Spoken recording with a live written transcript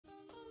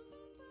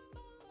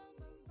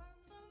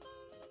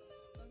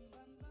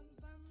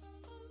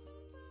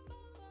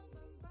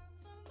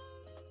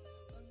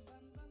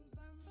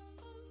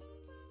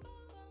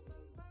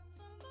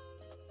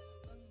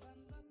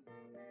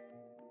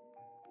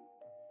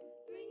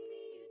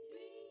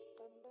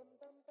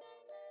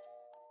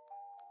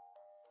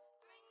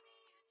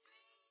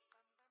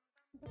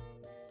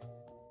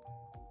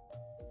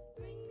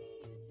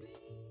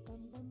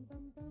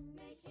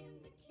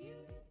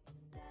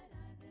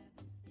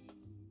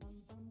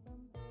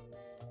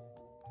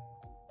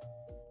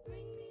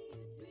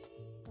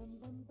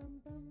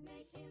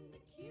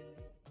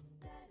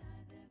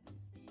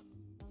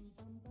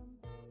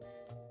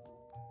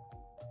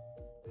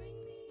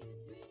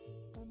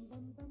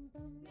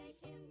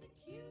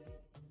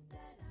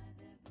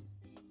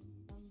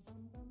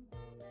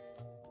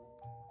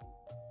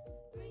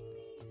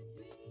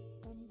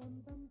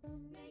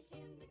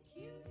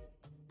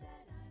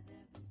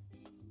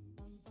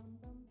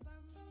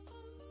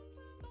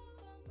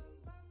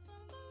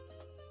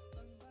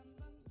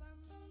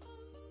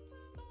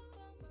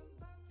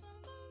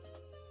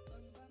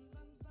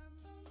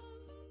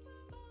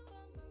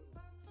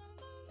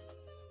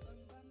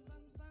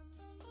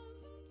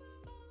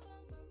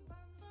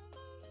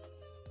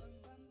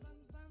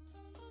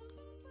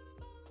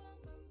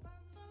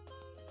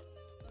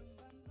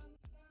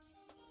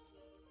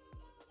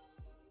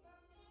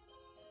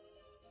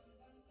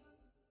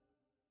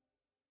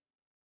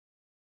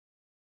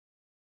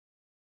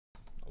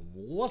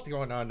What's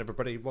going on,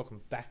 everybody?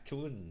 Welcome back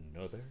to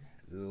another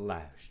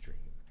live stream.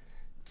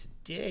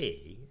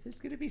 Today is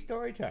going to be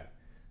story time.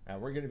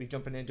 We're going to be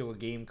jumping into a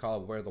game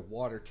called Where the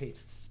Water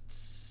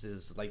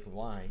Tastes Like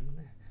Wine.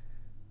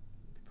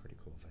 It'd be pretty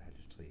cool if it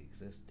actually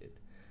existed.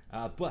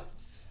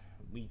 But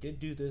we did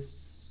do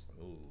this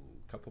a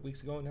couple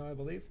weeks ago now, I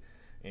believe.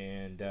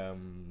 And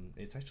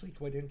it's actually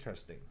quite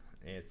interesting.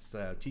 It's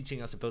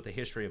teaching us about the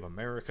history of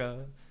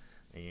America.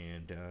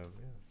 And yeah,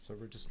 so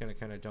we're just gonna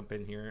kind of jump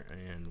in here,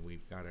 and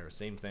we've got our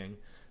same thing.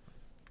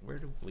 Where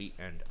do we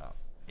end up?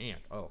 And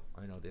oh,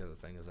 I know the other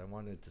thing is I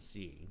wanted to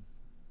see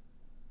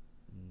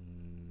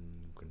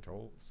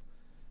controls.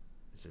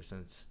 Is there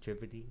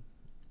sensitivity?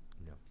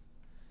 No,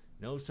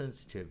 no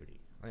sensitivity.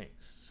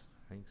 Thanks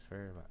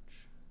very much.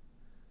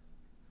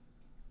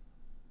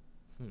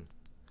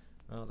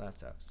 Well, that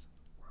sucks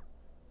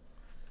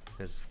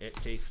because it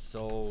takes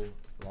so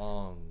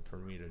long for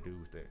me to do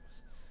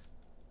things.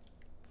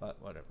 But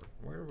whatever.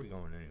 Where are we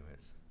going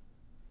anyways?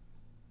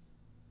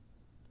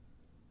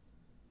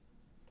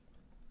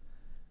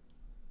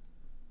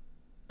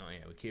 Oh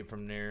yeah, we came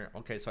from there.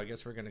 Okay, so I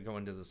guess we're gonna go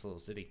into this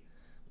little city.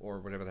 Or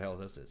whatever the hell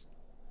this is.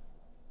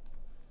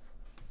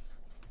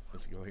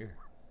 Let's go here.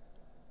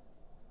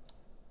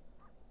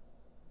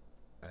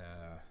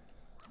 There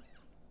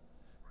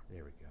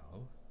we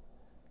go.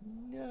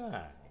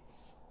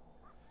 Nice.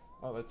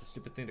 Oh, that's a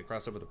stupid thing to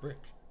cross over the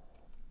bridge.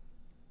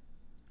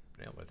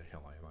 Now where the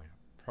hell am I?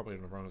 Probably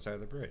on the wrong side of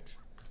the bridge.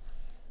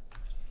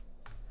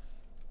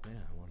 Yeah,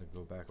 I want to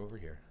go back over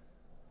here.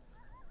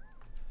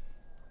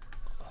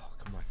 Oh,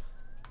 come on.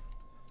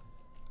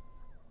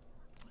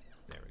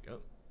 There we go.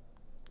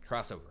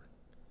 Crossover.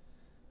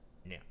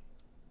 Now.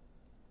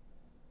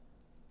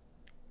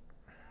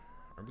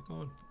 Are we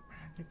going?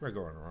 I think we're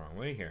going the wrong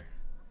way here.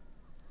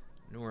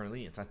 New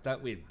Orleans. I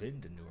thought we'd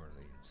been to New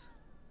Orleans.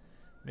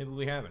 Maybe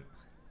we haven't.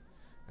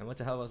 And what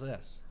the hell was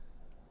this?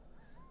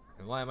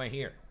 And why am I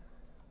here?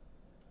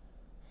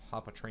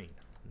 Hop a train.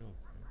 No,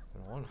 I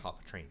don't want to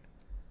hop a train.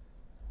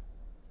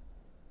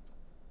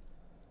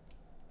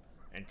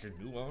 Enter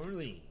New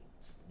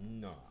Orleans.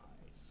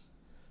 Nice.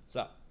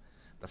 So,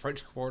 the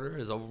French Quarter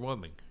is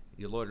overwhelming.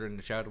 You loiter in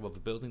the shadow of a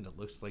building that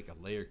looks like a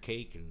layered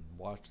cake and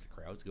watch the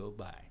crowds go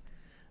by.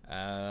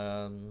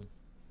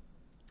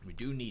 We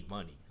do need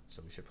money,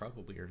 so we should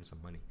probably earn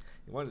some money.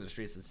 You wander the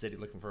streets of the city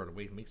looking for a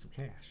way to make some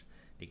cash.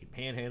 You can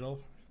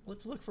panhandle.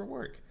 Let's look for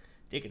work.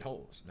 Digging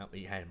holes. Not what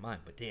you had in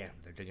mind, but damn,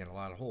 they're digging a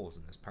lot of holes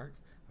in this park.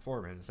 A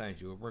foreman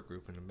assigns you a work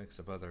group in a mix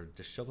of other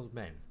disheveled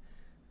men.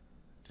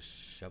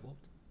 Disheveled?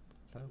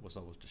 I thought it was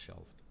always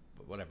disheveled,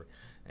 but whatever.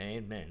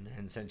 And men,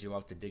 and sends you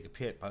off to dig a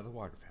pit by the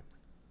water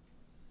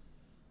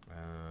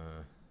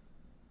fountain.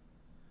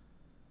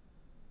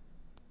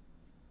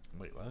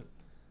 Wait, what?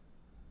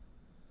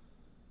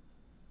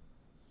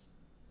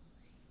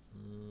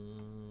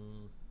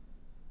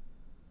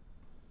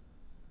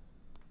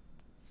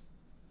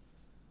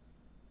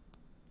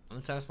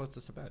 Let's ask what's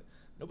this about.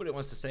 Nobody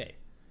wants to say.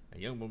 A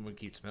young woman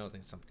keeps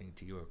mouthing something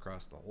to you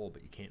across the hole,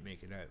 but you can't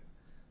make it out.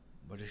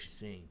 What is she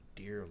saying?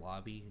 Dear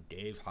Lobby?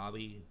 Dave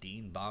Hobby?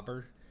 Dean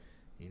Bobber?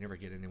 You never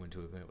get anyone to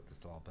admit what this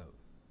is all about.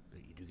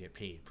 But you do get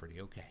paid pretty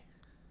okay.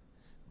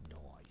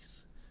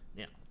 Nice.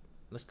 Now,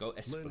 let's go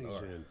explore.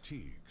 Lenny's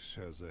Antiques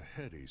has a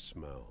heady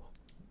smell.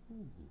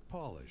 Ooh.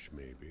 Polish,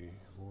 maybe,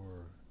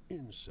 or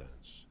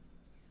incense.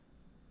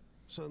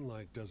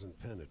 Sunlight doesn't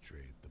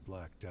penetrate the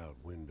blacked-out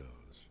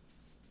windows.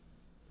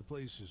 The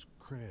place is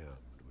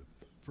crammed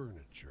with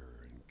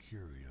furniture and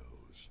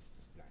curios.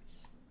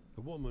 Nice.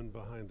 The woman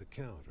behind the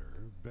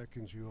counter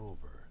beckons you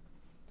over.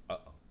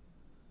 Uh-oh.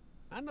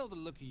 I know the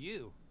look of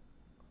you.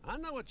 I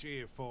know what you're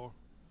here for.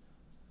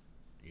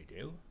 You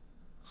do?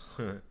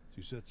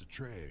 She sets a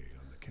tray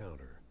on the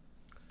counter.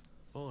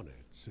 On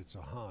it sits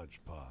a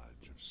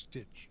hodgepodge of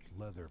stitched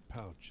leather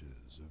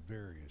pouches of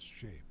various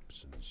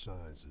shapes and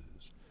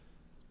sizes.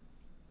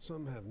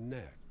 Some have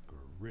neck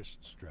or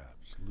wrist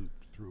straps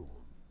looped through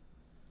them.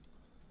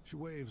 She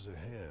waves a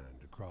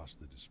hand across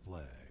the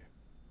display.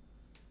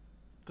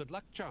 Good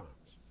luck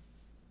charms.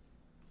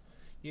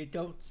 You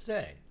don't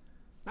say.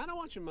 I don't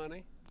want your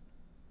money.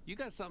 You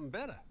got something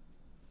better.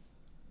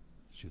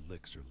 She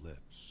licks her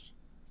lips,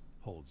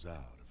 holds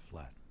out a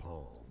flat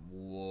palm.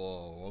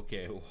 Whoa,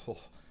 okay.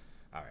 Whoa.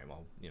 Alright,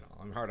 well, you know,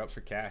 I'm hard up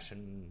for cash,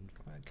 and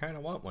I kind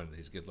of want one of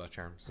these good luck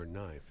charms. Her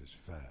knife is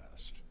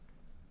fast.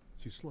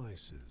 She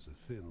slices a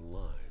thin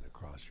line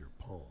across your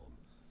palm,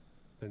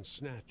 then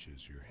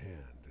snatches your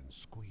hand and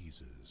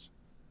squeezes.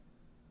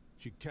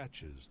 She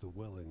catches the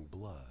welling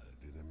blood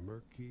in a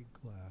murky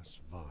glass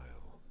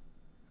vial.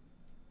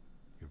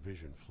 Your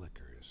vision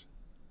flickers,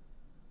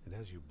 and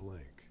as you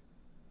blink,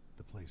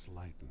 the place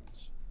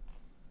lightens.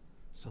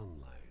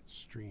 Sunlight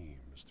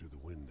streams through the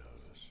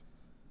windows.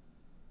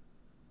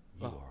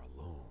 You are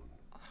alone.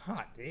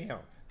 Hot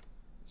damn.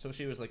 So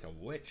she was like a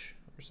witch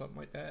or something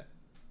like that?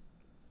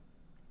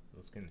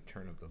 Let's going to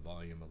turn up the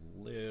volume a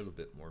little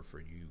bit more for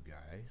you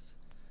guys.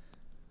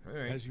 All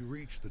right. As you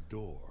reach the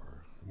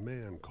door, a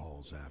man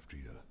calls after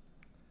you.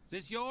 Is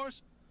this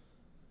yours?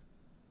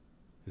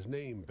 His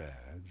name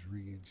badge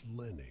reads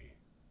Lenny.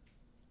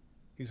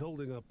 He's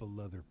holding up a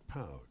leather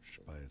pouch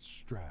by its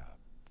strap.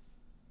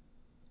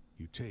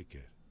 You take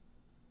it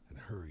and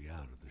hurry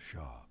out of the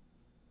shop.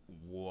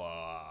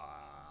 Wow.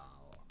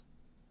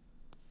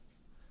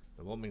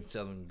 The woman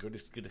selling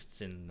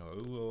goodest in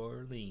New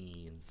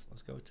Orleans.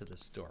 Let's go to the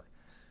store.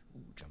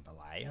 Ooh,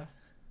 jambalaya.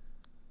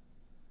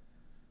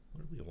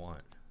 What do we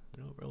want?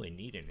 We don't really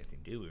need anything,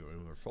 do we?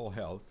 We're full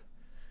health.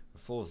 We're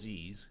full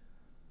Z's.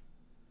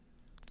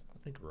 I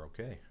think we're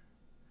okay.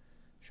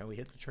 Shall we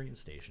hit the train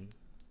station?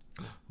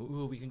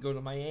 Ooh, we can go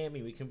to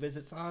Miami. We can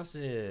visit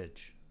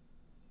Sausage.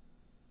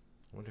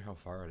 I wonder how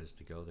far it is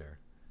to go there.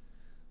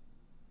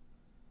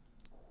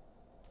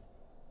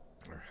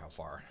 Or how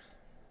far?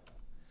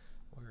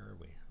 Where are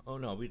we? Oh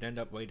no, we'd end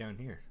up way down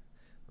here.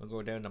 We'll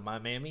go down to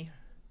Miami.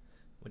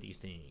 What do you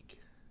think?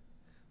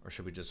 Or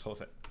should we just hoof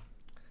it?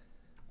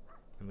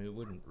 I mean, we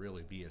wouldn't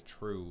really be a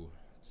true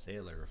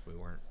sailor if we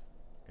weren't,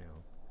 you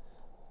know,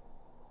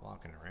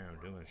 walking around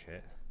doing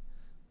shit.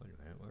 Wait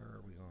a minute, where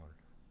are we going?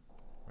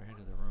 We're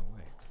headed the wrong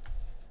way.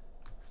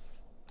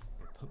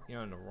 They put me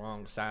on the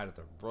wrong side of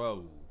the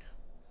road.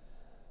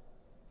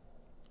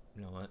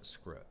 You know what?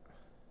 Screw it.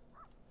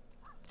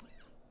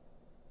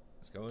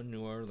 Let's go to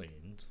New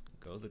Orleans,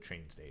 go to the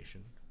train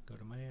station, go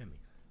to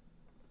Miami.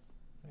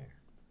 There.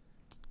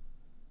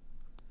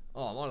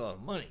 Oh, I want a lot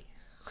of money.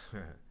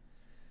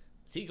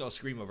 Seagulls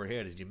scream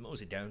overhead as you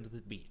mosey down to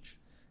the beach.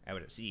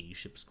 Out at sea,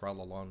 ships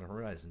crawl along the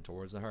horizon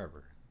towards the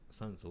harbor. The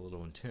sun's a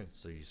little intense,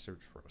 so you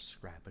search for a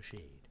scrap of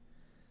shade.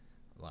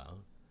 Well,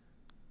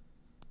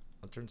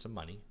 I'll turn some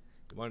money.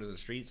 You wander the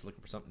streets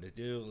looking for something to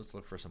do. Let's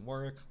look for some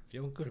work.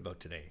 Feeling good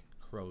about today,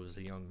 crows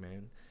the young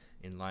man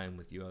in line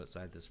with you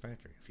outside this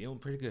factory. Feeling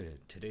pretty good.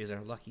 Today's our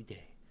lucky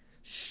day.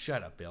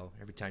 Shut up, Bill.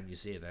 Every time you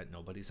say that,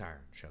 nobody's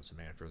hiring, shouts a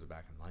man further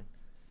back in line.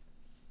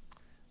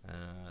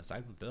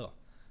 Side with Bill.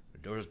 The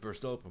doors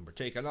burst open. We're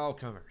taking all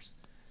comers,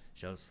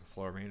 shouts the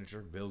floor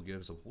manager. Bill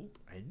gives a whoop.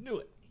 I knew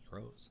it, he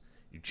crows.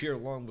 You cheer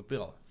along with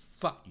Bill.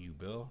 Fuck you,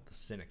 Bill, the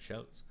cynic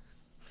shouts.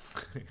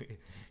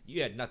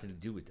 You had nothing to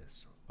do with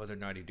this. Whether or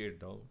not he did,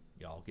 though,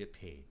 y'all get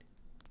paid.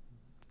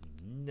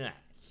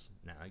 Nice.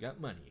 Now I got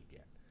money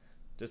again.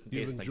 Just in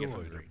case You've I get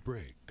enjoyed hungry. a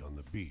break on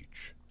the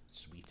beach,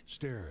 Sweet.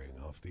 staring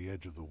off the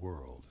edge of the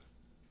world.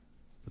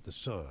 But the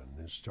sun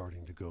is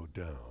starting to go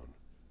down,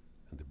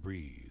 and the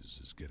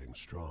breeze is getting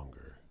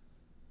stronger.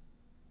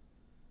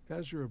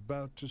 As you're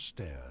about to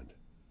stand,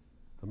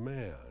 a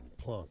man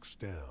plonks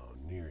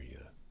down near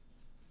you.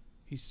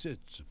 He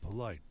sits a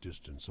polite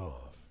distance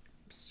off,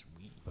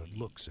 Sweet. but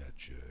looks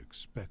at you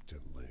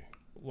expectantly.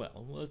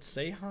 Well, let's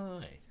say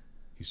hi.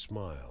 He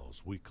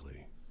smiles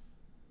weakly.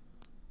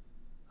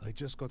 I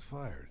just got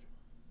fired.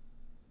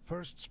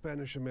 First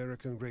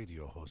Spanish-American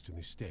radio host in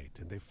the state,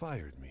 and they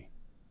fired me.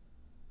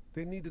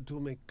 They needed to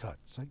make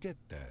cuts, I get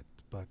that,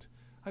 but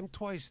I'm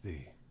twice the...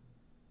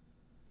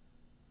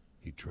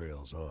 He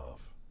trails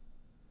off.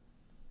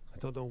 I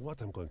don't know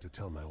what I'm going to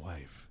tell my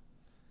wife.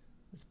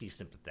 Let's be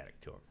sympathetic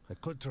to him. I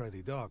could try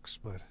the docks,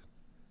 but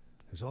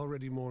there's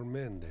already more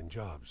men than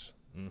jobs.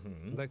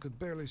 And I could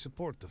barely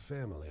support the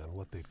family on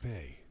what they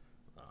pay.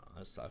 Oh,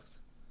 that sucks.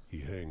 He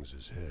hangs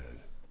his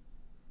head.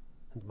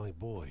 And my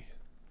boy,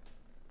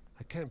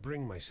 I can't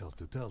bring myself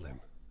to tell them.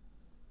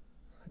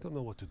 I don't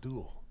know what to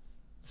do.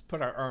 Let's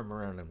put our arm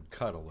around him and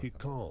cuddle with He him.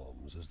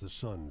 calms as the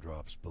sun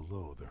drops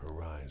below the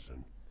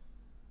horizon.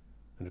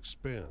 An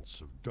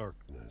expanse of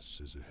darkness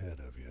is ahead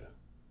of you.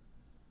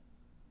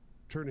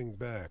 Turning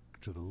back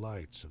to the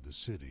lights of the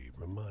city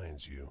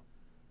reminds you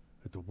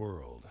that the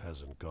world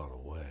hasn't gone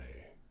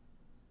away.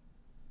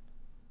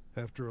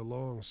 After a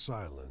long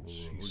silence,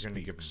 he We're going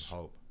to give him speaks.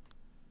 hope.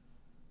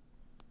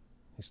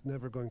 It's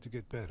never going to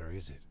get better,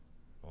 is it?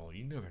 Oh,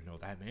 you never know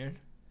that, man.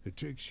 It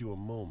takes you a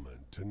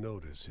moment to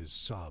notice his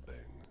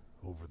sobbing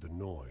over the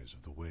noise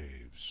of the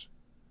waves.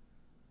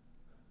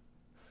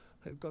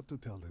 I've got to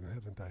tell them,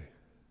 haven't I?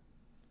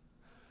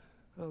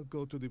 I'll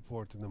go to the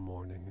port in the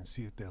morning and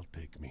see if they'll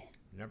take me.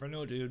 You never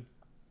know, dude.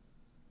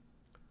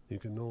 You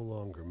can no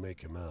longer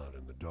make him out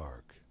in the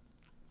dark,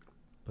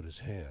 but his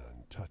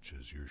hand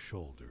touches your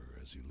shoulder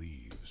as he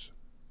leaves.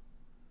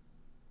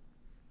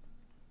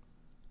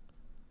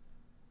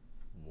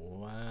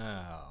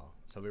 Wow.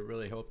 So we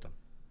really helped him.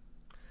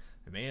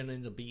 A man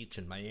in the beach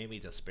in Miami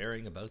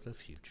despairing about the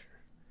future.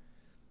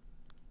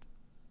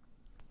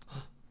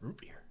 Root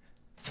beer.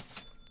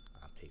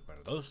 I'll take one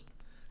of those.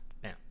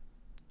 Now,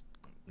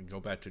 we can go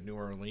back to New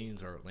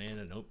Orleans or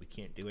Atlanta. Nope, we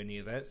can't do any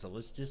of that, so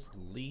let's just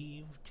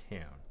leave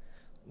town.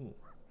 Ooh,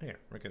 there.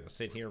 We're going to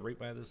sit here right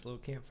by this little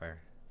campfire.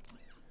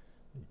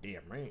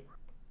 Damn right.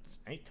 It's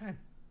nighttime.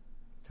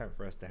 Time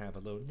for us to have a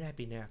little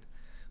nappy nap.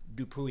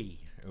 Dupree.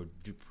 Or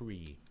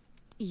Dupree.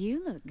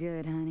 You look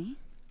good, honey.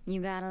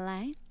 You got a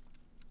light?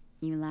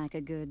 You like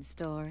a good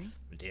story?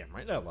 Damn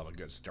right, I love a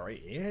good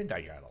story, and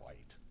I got a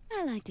light.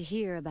 I like to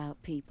hear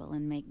about people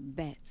and make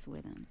bets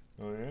with them.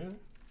 Oh yeah?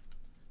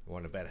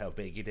 Want to bet how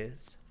big it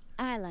is?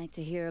 I like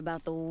to hear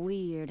about the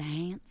weird,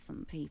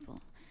 handsome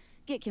people.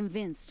 Get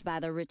convinced by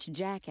the rich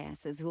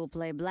jackasses who'll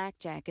play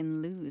blackjack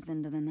and lose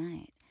into the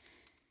night.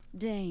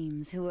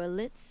 Dames who are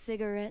lit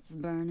cigarettes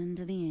burning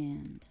to the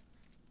end.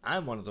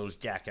 I'm one of those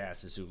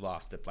jackasses who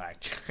lost at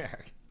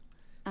blackjack.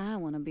 I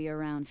want to be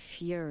around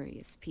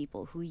furious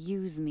people who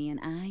use me and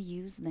I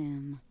use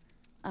them.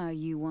 Are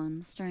you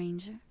one,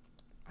 stranger?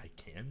 I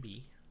can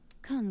be.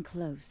 Come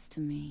close to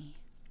me.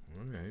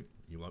 Alright.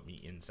 You want me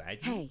inside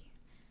you? Hey,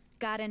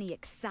 got any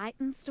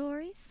exciting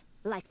stories?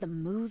 Like the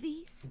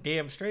movies?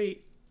 Damn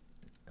straight.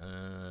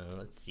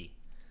 Let's see.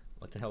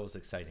 What the hell was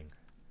exciting?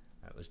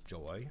 That was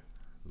joy,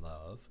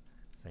 love,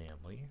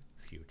 family,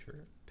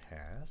 future,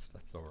 past,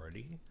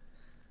 authority,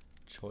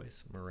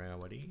 choice,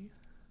 morality,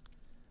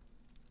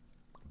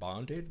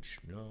 bondage,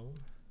 no.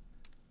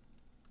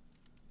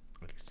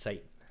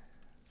 Excite,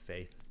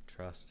 faith,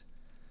 trust.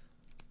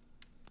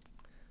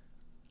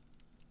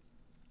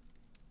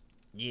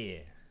 Yeah.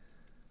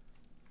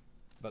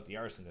 About the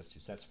arsonist who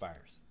sets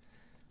fires.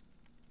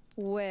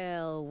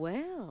 Well,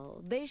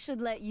 well, they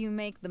should let you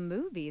make the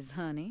movies,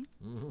 honey.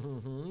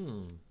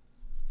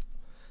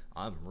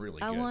 I'm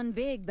really I good. won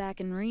big back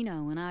in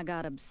Reno and I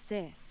got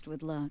obsessed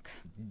with luck.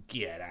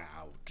 Get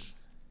out.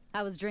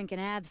 I was drinking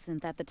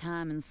absinthe at the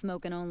time and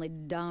smoking only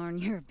darn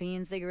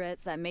European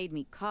cigarettes that made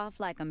me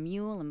cough like a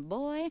mule, and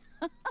boy,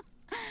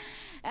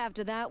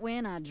 after that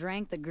win, I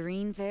drank the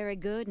green fairy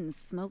good and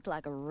smoked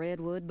like a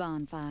redwood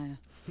bonfire.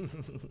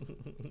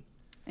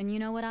 And you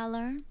know what I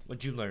learned?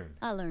 What'd you learn?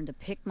 I learned to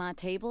pick my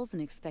tables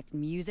and expect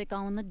music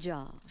on the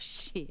jaw.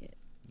 Shit.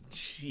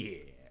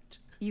 Shit.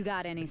 You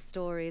got any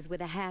stories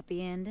with a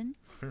happy ending?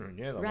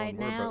 Yeah, the Right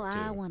one we're now, about to.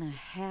 I want a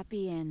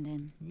happy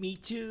ending. Me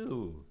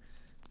too.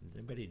 Does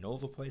anybody know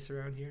of a place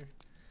around here?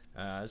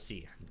 Let's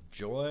see.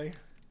 Joy.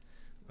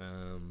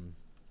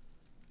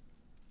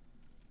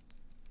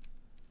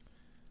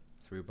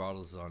 3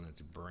 bottles on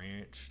its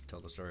branch. Tell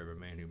the story of a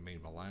man who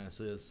made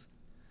molasses.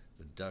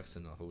 The ducks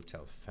in the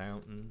hotel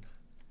fountain.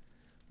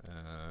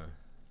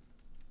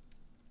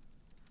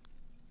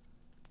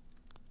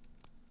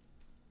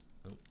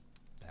 Oh,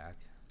 back.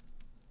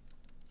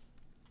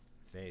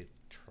 Faith,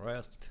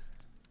 trust.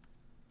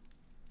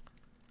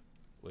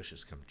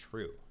 Wishes come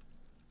true.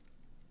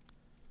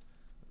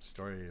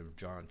 Story of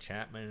John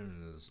Chapman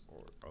and his,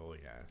 oh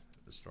yeah,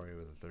 the story of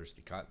the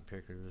thirsty cotton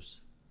pickers.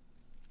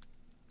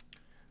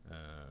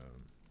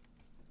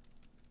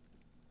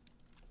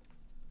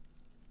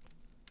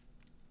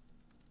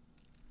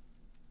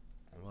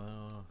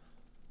 Well,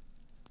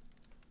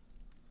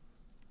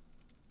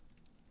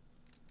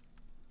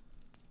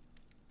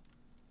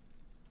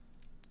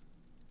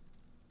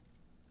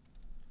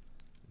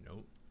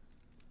 nope.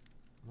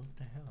 What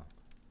the hell?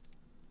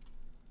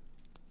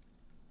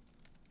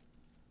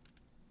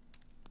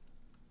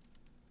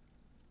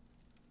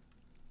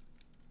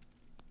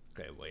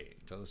 Okay, wait.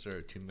 Tell the story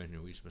of 2 men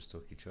who each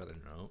mistook each other.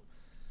 No.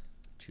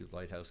 2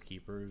 lighthouse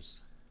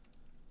keepers.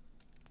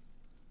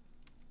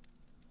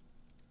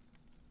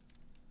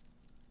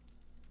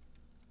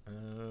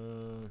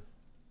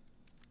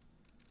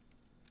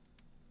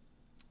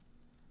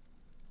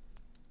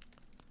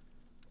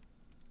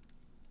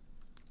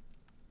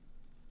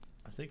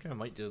 I think I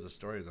might do the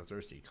story of the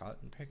thirsty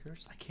cotton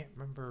pickers. I can't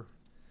remember.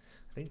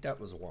 I think that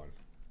was one.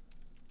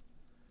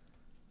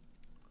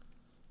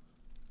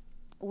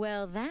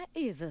 Well, that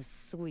is a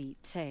sweet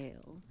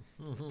tale.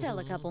 Tell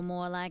a couple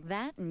more like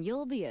that and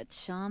you'll be a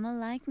charmer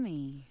like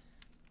me.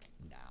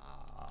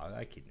 Nah,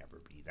 I could never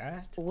be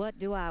that. What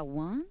do I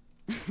want?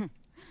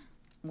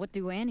 What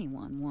do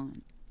anyone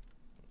want?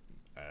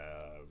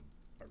 A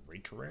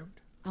reach around?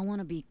 I want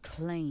to be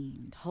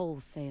claimed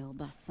wholesale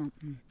by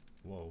something.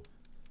 Whoa.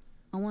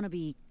 I want to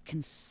be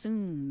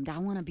consumed. I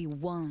want to be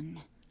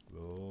won.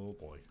 Oh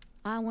boy.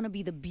 I want to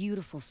be the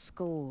beautiful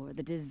score,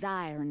 the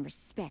desire and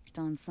respect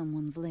on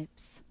someone's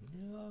lips.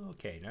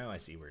 Okay, now I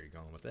see where you're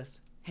going with this.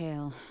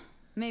 Hell,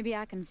 maybe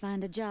I can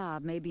find a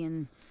job, maybe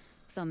in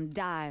some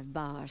dive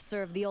bar,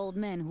 serve the old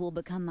men who will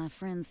become my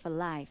friends for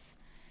life.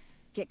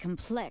 Get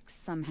complex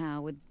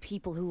somehow with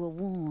people who are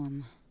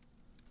warm.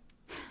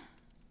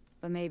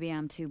 But maybe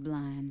I'm too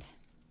blind.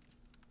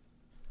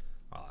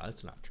 Oh,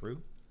 that's not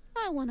true.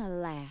 I want to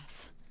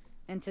laugh.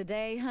 And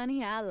today,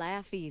 honey, I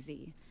laugh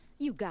easy.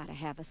 You gotta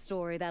have a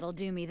story that'll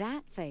do me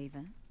that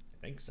favor.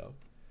 I think so.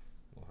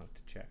 We'll have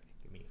to check.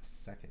 Give me a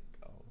second,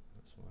 though. I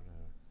just want to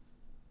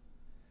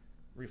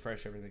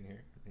refresh everything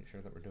here. Make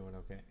sure that we're doing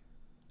okay.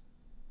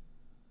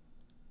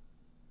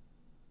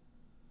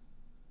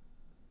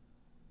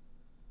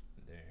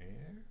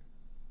 There.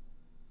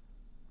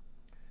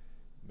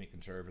 Making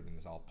sure everything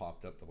is all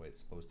popped up the way it's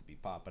supposed to be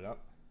popping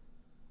up.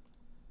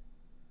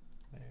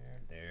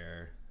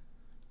 There.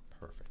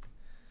 Perfect.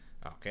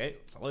 Okay,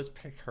 so let's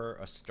pick her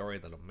a story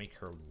that'll make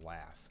her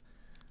laugh.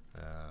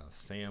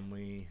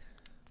 Family,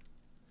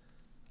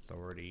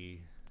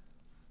 authority.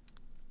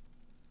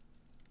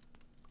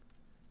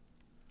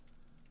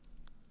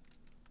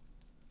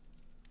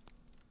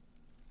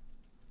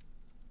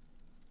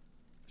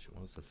 She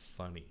wants a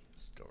funny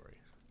story.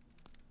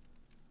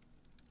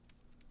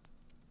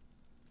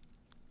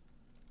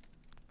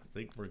 I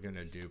think we're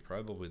gonna do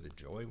probably the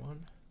joy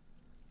one.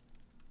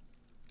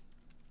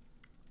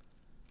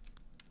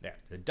 Yeah,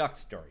 The duck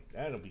story.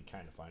 That'll be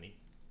kind of funny.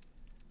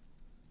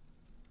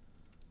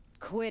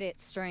 Quit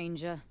it,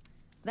 stranger.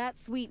 That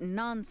sweet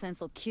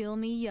nonsense'll kill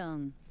me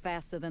young,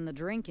 faster than the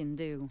drinking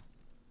do.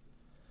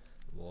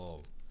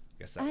 Whoa.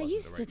 Guess that I wasn't the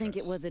used to right think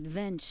it choice. was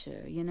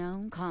adventure, you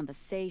know?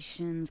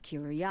 Conversations,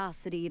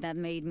 curiosity that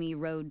made me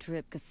road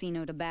trip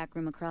casino to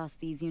backroom across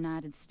these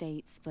United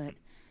States, but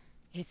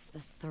it's the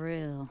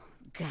thrill.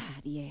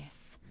 God,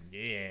 yes.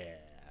 Yeah.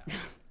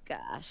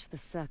 Gosh, the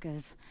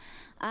suckers.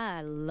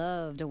 I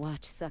love to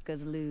watch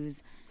suckers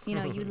lose. You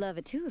know, you'd love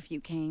it too if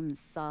you came and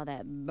saw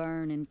that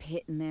burning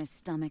pit in their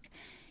stomach.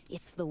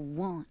 It's the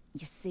want,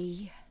 you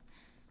see?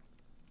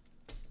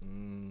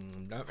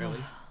 Not really.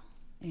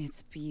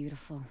 It's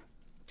beautiful.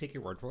 Take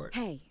your word for it.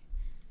 Hey,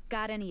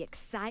 got any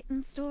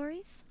exciting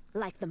stories?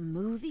 Like the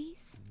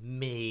movies?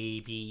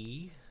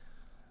 Maybe.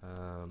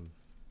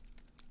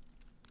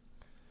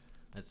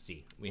 Let's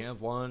see. We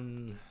have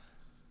one.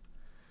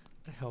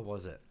 What the hell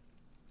was it?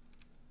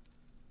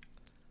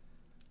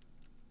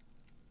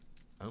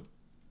 Oh.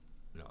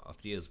 No,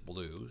 Althea's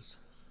Blues.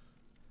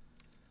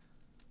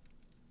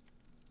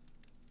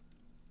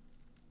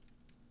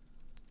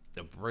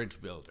 The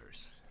Bridge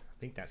Builders. I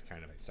think that's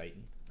kind of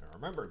exciting. I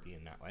remember it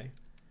being that way.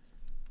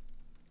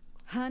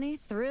 Honey,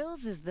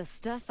 thrills is the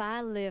stuff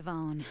I live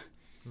on.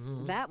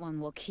 That one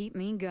will keep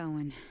me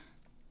going.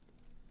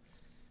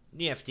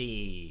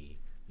 Nifty.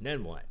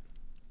 Then what?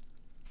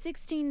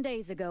 16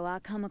 days ago, I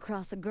come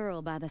across a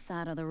girl by the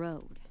side of the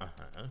road.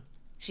 Uh-huh.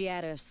 She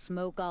had her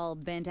smoke all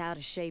bent out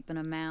of shape in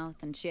her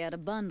mouth, and she had a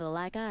bundle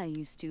like I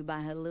used to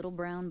by her little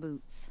brown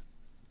boots.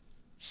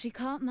 She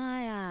caught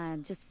my eye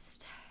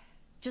just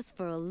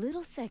for a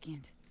little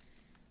second.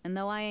 And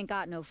though I ain't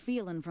got no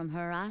feeling from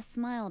her, I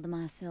smiled to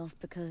myself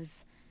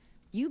because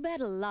you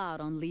bet a lot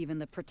on leaving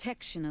the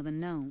protection of the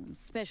known,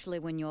 especially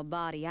when your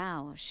body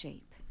our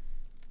shape.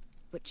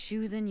 But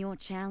choosing your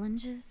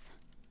challenges,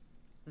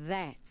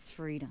 that's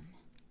freedom.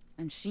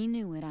 And she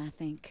knew it, I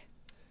think.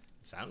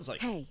 Sounds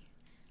like Hey,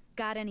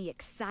 got any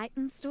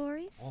exciting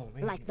stories? Oh,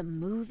 man. Like the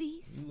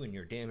movies? you and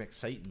your damn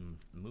exciting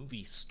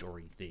movie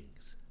story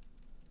things.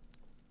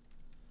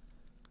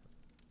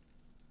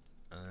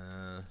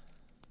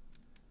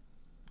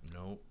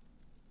 Nope.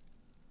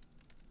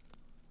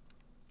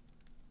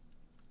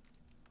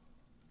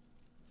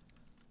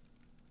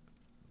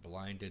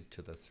 Blinded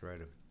to the threat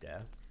of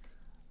death.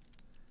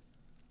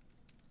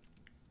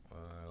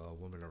 A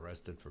woman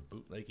arrested for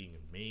bootlegging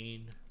in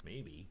Maine.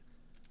 Maybe.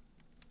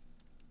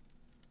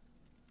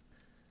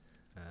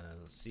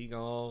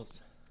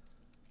 Seagulls.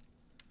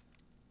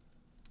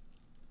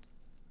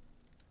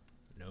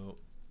 Nope.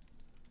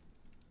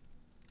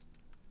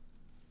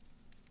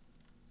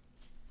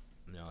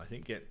 No, I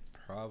think it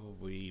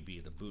probably be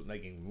the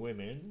bootlegging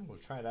women. We'll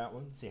try that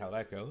one, see how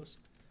that goes.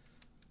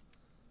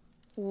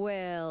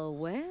 Well,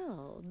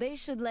 well, they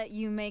should let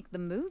you make the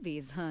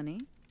movies,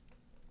 honey.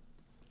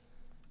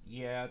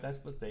 Yeah, that's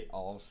what they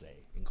all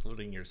say,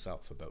 including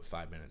yourself about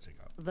 5 minutes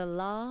ago. The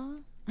law?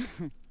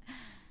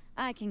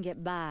 I can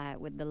get by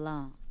with the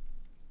law.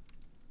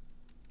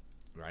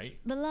 Right?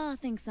 The law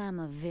thinks I'm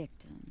a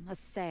victim, a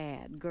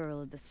sad girl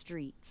of the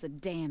streets, a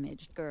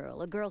damaged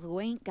girl, a girl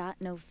who ain't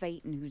got no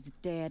fate and whose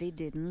daddy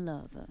didn't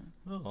love her.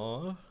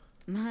 Aww.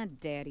 My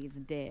daddy's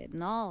dead,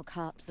 and all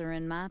cops are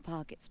in my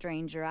pocket,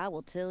 stranger. I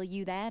will tell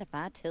you that if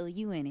I tell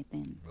you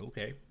anything.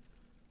 Okay.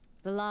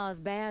 The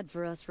law's bad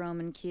for us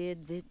Roman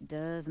kids. It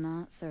does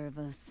not serve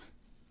us.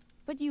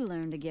 But you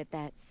learn to get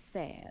that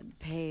sad,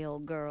 pale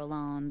girl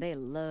on. They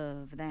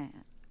love that.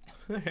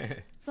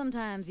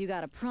 Sometimes you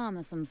gotta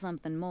promise them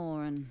something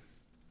more and...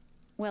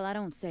 Well, I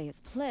don't say it's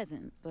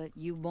pleasant, but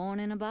you born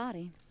in a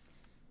body.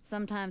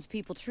 Sometimes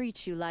people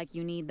treat you like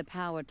you need the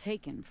power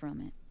taken from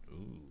it.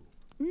 Ooh.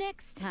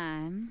 Next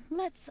time,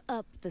 let's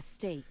up the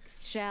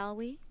stakes, shall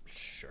we?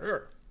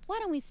 Sure. Why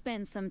don't we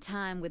spend some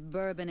time with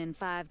bourbon and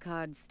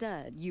 5-card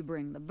stud? You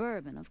bring the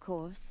bourbon, of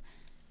course.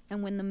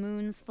 And when the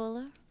moon's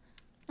fuller,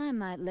 I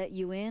might let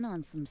you in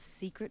on some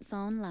secrets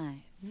on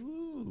life.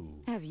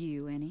 Ooh. Have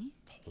you any?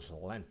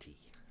 Plenty.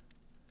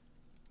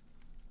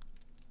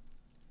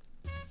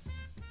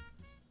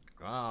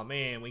 Oh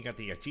man, we got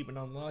the achievement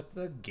unlocked,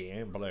 the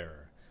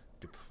Gambler.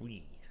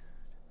 Dupree.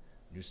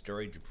 New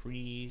story,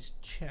 Dupree's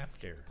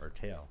chapter, or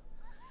tale.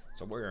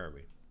 So where are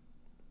we?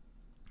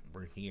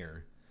 We're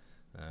here.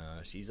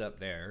 She's up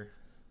there.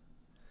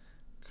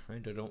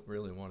 Kinda don't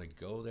really want to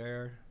go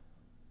there.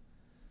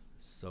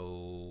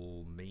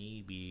 So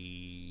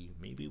maybe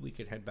we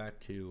could head back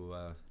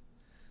to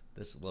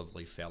this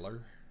lovely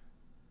feller.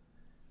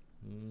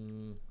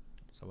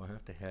 So we'll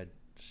have to head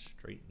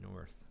straight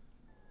north.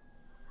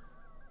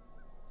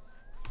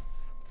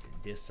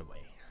 This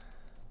way.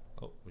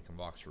 Oh, we can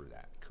walk through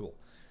that. Cool.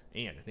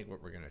 And I think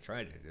what we're going to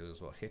try to do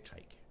is we'll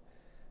hitchhike.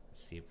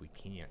 Let's see if we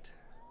can't.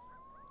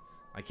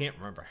 I can't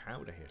remember how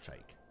to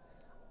hitchhike.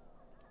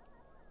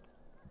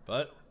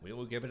 But we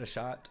will give it a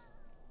shot.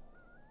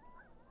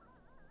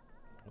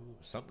 Ooh,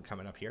 something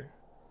coming up here.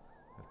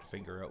 Have to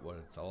figure out what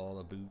it's all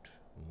about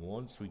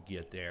once we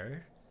get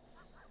there.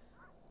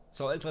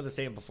 So as I was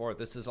saying before,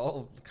 this is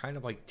all kind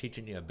of like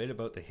teaching you a bit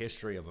about the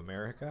history of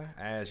America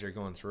as you're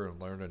going through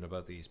and learning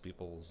about these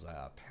people's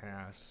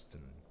past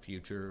and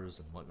futures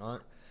and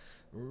whatnot.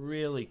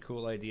 Really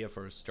cool idea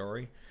for a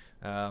story.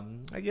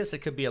 I guess it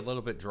could be a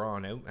little bit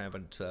drawn out,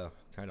 having to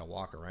kind of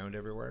walk around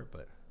everywhere,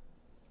 but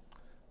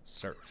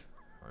search.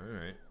 All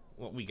right,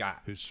 what we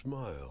got? His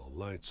smile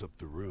lights up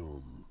the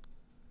room,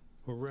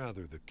 or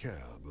rather the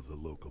cab of the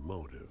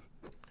locomotive.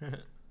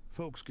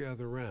 Folks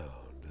gather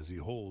round as he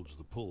holds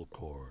the pull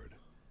cord.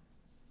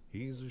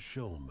 He's a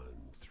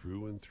showman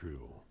through and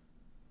through.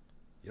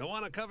 You'll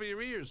want to cover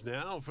your ears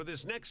now for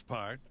this next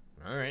part.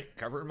 All right,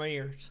 covering my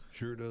ears.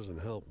 Sure doesn't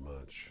help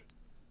much.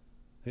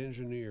 The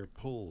engineer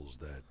pulls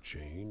that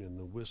chain and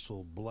the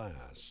whistle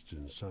blasts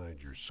inside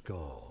your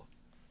skull.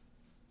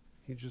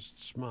 He just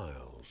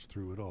smiles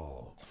through it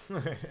all.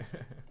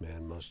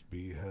 Man must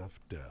be half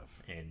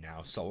deaf. And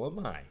now so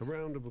am I. A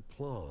round of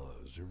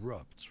applause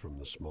erupts from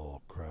the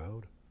small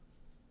crowd.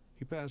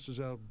 He passes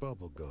out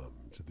bubble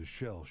gum to the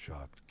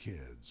shell-shocked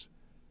kids,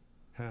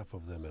 half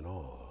of them in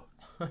awe,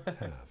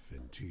 half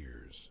in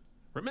tears.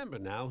 Remember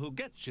now who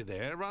gets you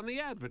there on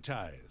the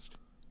advertised.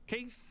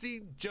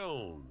 Casey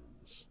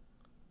Jones.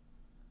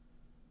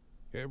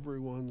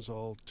 Everyone's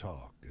all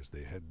talk as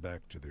they head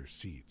back to their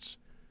seats.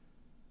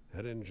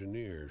 That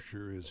engineer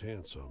sure is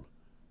handsome.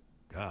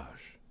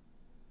 Gosh,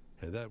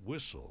 and that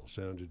whistle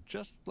sounded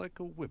just like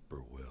a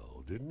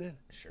whippoorwill, didn't it?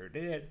 Sure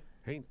did.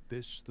 Ain't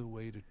this the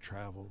way to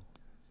travel?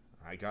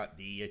 I got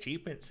the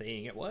achievement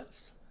saying it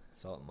was.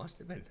 So it must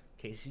have been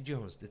Casey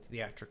Jones, the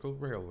theatrical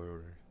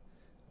railroader.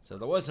 So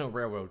there was no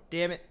railroad.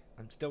 Damn it.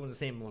 I'm still in the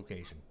same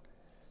location.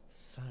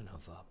 Son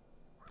of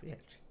a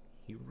bitch.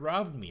 He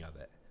robbed me of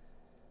it.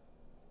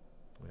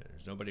 Wait,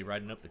 there's nobody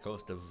riding up the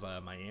coast of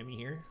Miami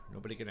here?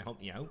 Nobody gonna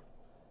help me out?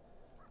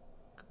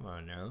 Come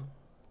on now.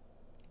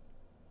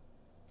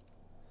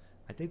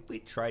 I think we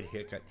tried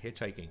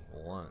hitchhiking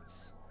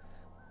once.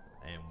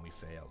 And we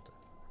failed.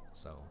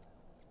 So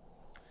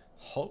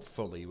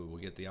hopefully we will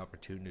get the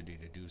opportunity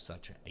to do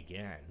such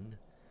again.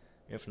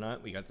 If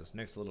not, we got this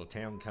next little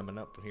town coming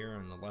up here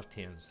on the left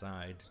hand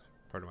side,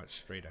 pretty much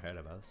straight ahead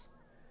of us.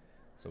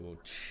 So we'll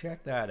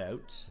check that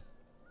out.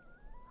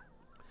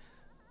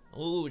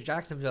 Oh,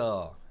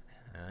 Jacksonville.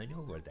 I know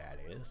where that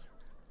is.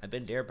 I've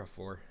been there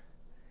before.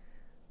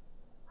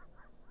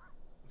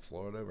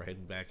 Florida, we're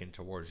heading back in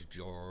towards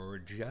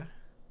Georgia.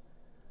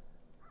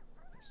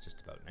 It's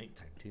just about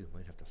nighttime too.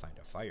 Might have to find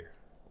a fire.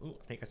 Ooh,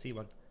 I think I see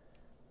one.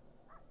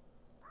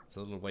 It's a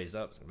little ways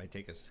up, so it might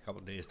take us a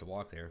couple days to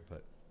walk there,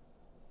 but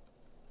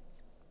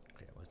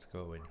okay, let's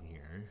go in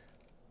here.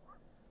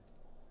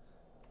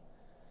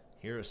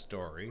 Hear a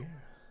story.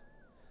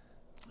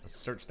 Let's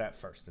search that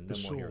first, and then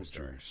we'll hear a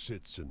story. The soldier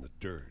sits in the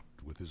dirt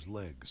with his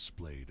legs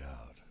splayed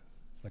out,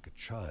 like a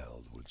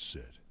child would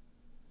sit.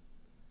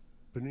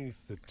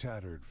 Beneath the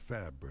tattered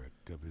fabric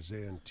of his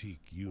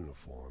antique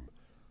uniform,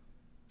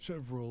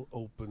 several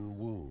open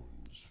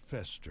wounds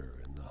fester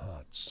in the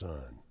hot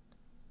sun.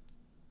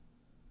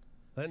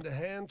 Lend a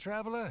hand,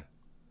 traveler?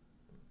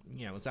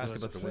 Yeah, let's ask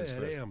about the wounds It was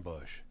a first. fair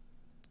ambush.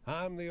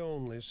 I'm the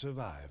only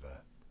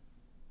survivor.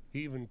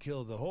 Even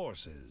killed the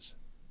horses.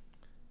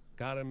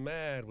 Got him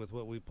mad with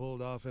what we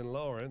pulled off in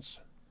Lawrence.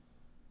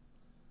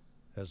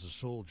 As the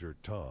soldier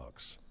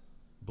talks,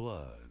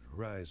 blood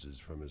rises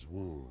from his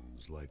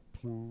wounds like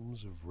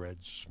plumes of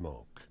red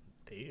smoke.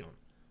 Damn.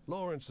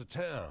 Lawrence the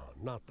town,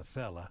 not the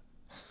fella.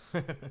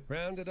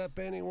 Rounded up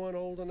anyone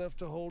old enough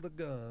to hold a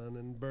gun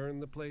and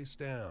burned the place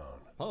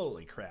down.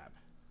 Holy crap.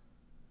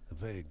 A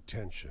vague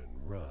tension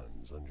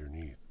runs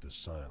underneath the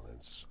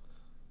silence.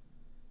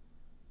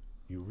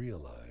 You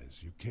realize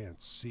you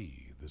can't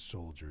see the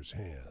soldier's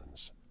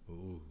hands.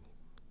 Ooh.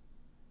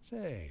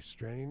 Say,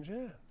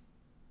 stranger,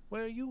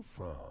 where you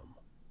from?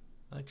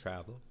 I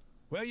travel.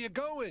 Where you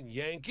going,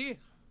 Yankee?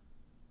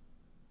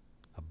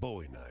 A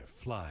bowie knife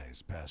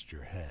flies past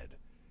your head,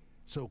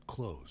 so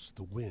close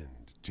the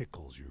wind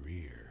tickles your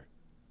ear.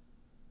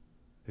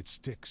 It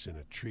sticks in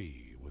a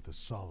tree with a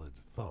solid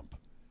thump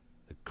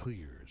that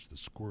clears the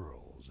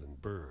squirrels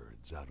and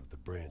birds out of the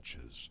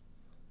branches.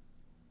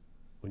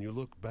 When you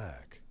look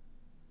back,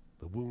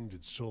 the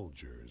wounded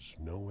soldier's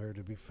nowhere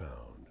to be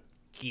found.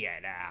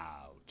 Get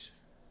out.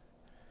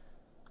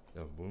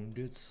 The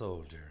wounded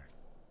soldier.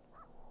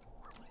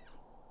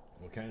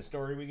 What kind of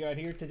story we got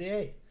here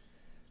today?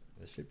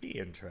 This should be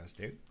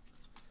interesting.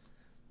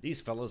 These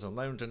fellows are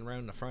lounging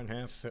around the front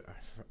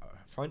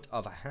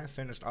of a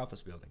half-finished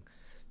office building,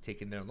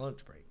 taking their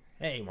lunch break.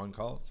 Hey, one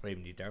calls,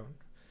 waving you down.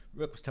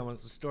 Rick was telling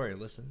us a story.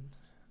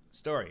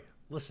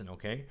 Listen,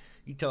 okay?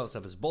 You tell us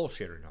if it's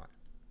bullshit or not.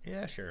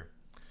 Yeah, sure.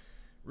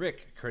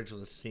 Rick, a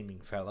credulous-seeming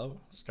fellow,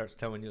 starts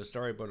telling you a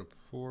story about a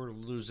poor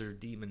loser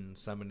demon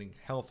summoning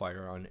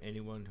hellfire on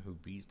anyone who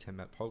beats him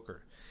at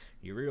poker.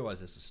 You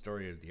realize it's a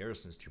story of the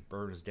arsonist who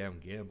burns down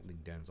gambling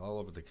dens all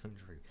over the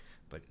country,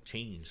 but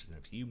changed in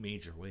a few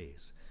major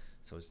ways.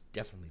 So it's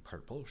definitely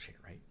part bullshit,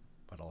 right?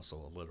 But also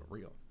a little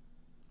real.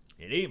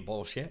 It ain't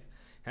bullshit.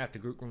 Half the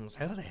group goes,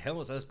 "How the hell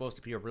is that supposed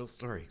to be a real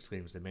story?"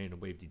 exclaims the man who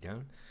waved you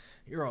down.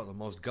 "You're all the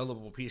most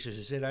gullible pieces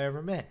of shit I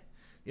ever met."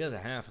 The other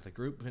half of the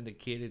group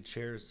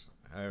shares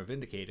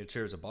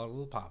a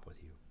bottle of pop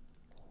with you.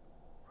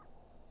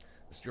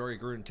 The story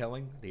grew in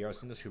telling the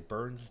arsonist who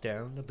burns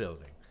down the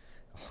building.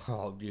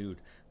 Oh,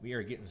 dude, we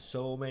are getting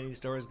so many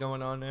stories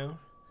going on now.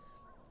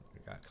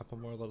 We got a couple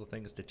more little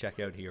things to check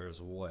out here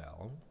as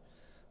well.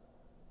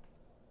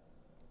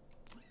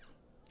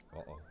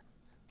 Uh-oh.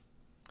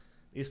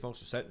 These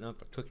folks are setting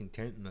up a cooking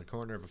tent in the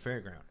corner of a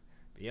fairground.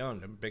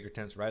 Beyond them, bigger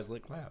tents rise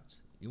like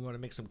clouds. "You want to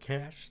make some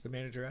cash?" the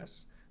manager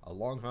asks. "A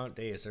long hot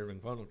day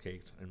serving funnel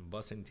cakes and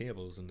bussing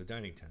tables in the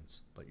dining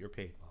tents, but you're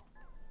paid well."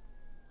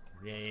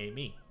 Yay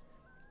me.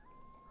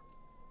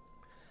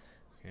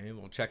 Okay,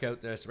 we'll check out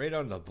this right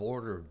on the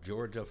border of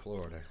Georgia,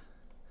 Florida.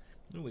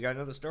 Ooh, we got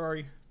another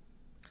story.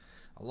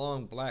 A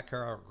long black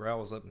car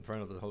growls up in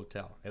front of the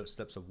hotel. Out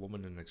steps a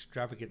woman in an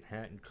extravagant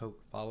hat and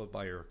coat, followed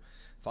by a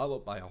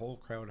whole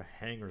crowd of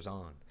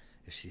hangers-on.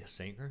 Is she a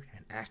singer?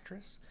 An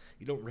actress?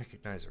 You don't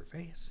recognize her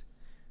face,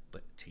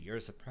 but to your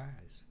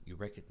surprise, you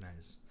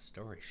recognize the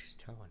story she's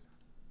telling.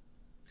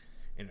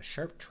 In a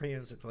sharp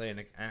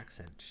transatlantic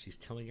accent, she's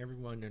telling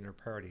everyone in her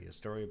party a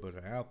story about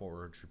an apple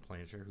orchard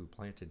planter who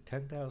planted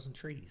 10,000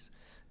 trees.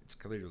 It's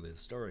clearly the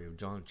story of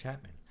John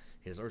Chapman,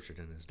 his orchard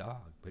and his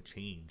dog, but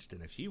changed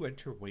in a few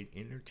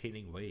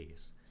entertaining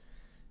ways.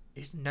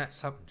 "Isn't that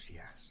something?" she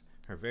asks.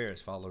 Her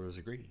various followers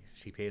agree.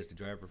 She pays the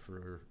driver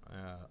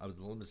of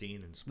the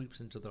limousine and sweeps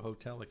into the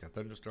hotel like a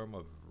thunderstorm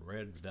of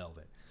red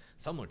velvet.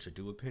 Someone should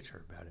do a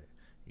picture about it.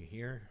 You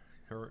hear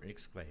her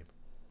exclaim.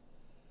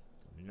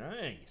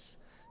 Nice.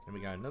 Then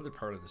we got another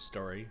part of the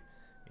story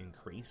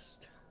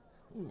increased.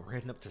 Ooh, we're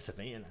heading up to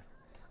Savannah.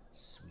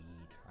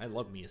 Sweet. I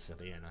love me a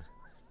Savannah.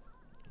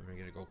 We're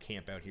gonna go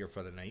camp out here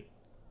for the night.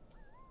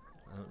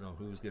 I don't know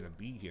who's gonna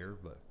be here,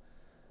 but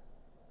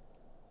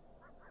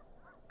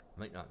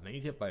might not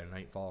make it by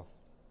nightfall.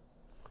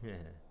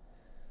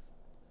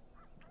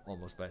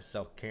 Almost by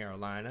South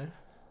Carolina.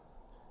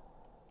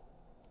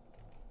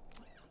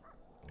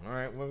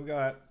 Alright, what we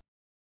got?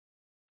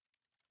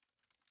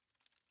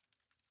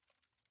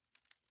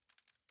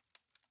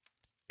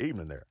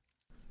 Evening there.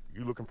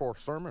 You looking for a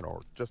sermon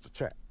or just a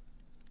chat?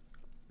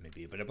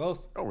 Maybe a bit of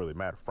both. Don't really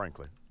matter,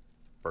 frankly.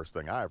 First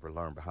thing I ever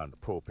learned behind the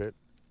pulpit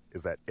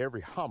is that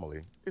every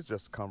homily is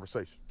just a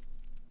conversation.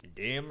 You're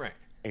damn right.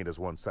 Ain't as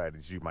one-sided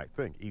as you might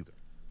think, either.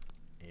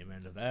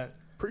 Amen to that.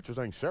 Preachers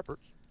ain't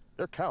shepherds.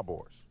 They're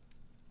cowboys.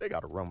 They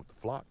gotta run with the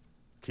flock,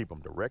 keep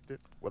them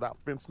directed without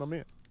fencing them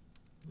in.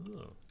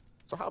 Oh.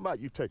 So how about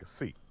you take a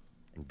seat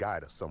and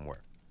guide us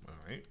somewhere? All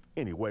right.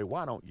 Anyway,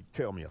 why don't you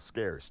tell me a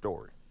scary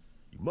story?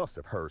 You must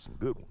have heard some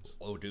good ones.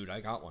 Oh, dude,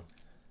 I got one.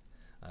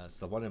 It's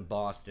the one in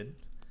Boston.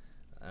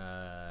 What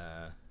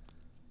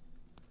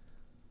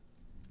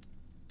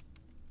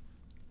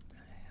the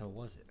hell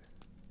was it?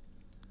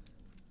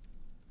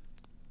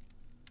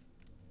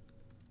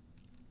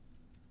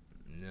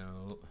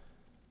 No.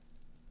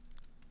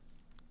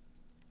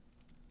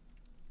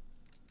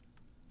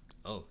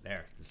 Oh,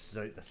 there. This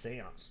is the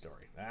seance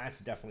story.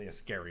 That's definitely a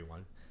scary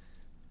one.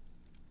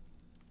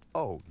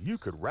 Oh, you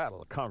could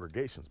rattle a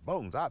congregation's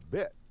bones, I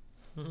bet.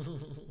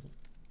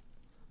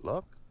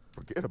 Luck?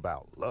 Forget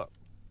about luck.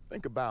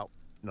 Think about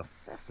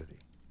necessity.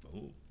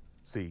 Ooh.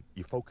 See,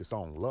 you focus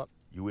on luck,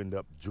 you end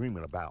up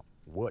dreaming about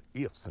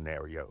what-if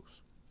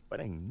scenarios. But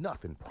ain't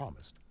nothing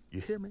promised. You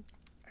hear me?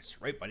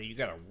 That's right, buddy. You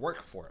gotta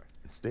work for it.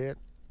 Instead,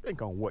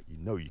 think on what you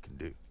know you can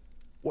do,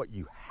 what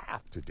you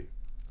have to do,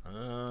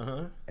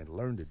 and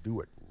learn to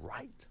do it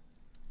right.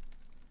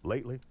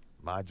 Lately,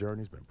 my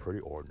journey's been pretty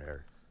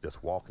ordinary,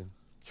 just walking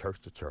church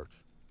to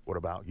church. What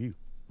about you?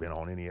 Been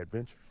on any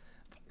adventures?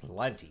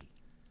 Plenty.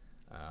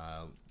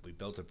 We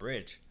built a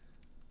bridge.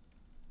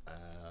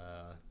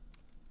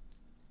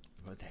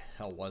 What the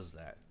hell was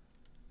that?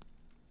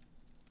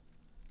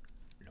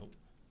 Nope.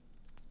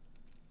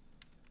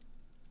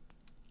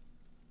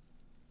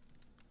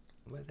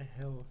 Where the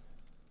hell?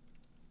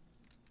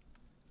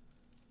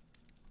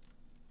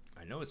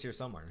 I know it's here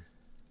somewhere.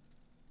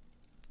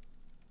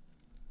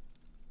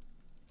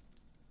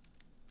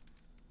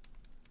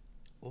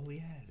 Oh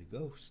yeah, the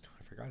ghost.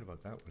 I forgot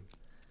about that one.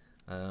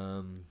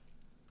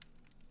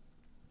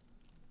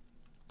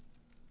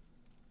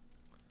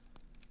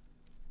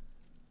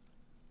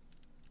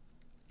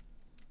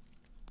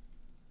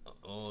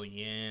 Oh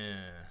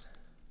yeah,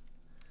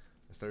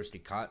 the thirsty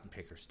cotton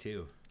pickers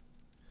too.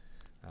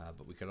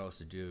 But we could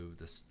also do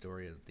the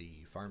story of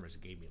the farmers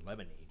who gave me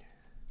lemonade.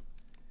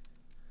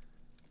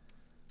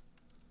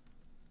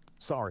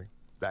 Sorry,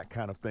 that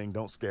kind of thing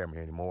don't scare me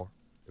anymore,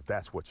 if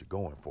that's what you're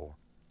going for.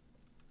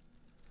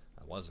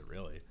 I wasn't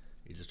really.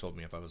 You just told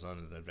me if I was on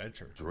an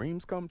adventure.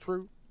 Dreams come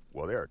true?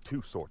 Well, there are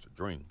two sorts of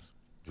dreams.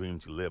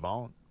 Dreams you live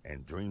on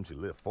and dreams you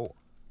live for.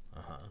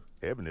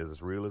 Heaven is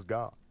as real as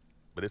God,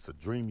 but it's a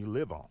dream you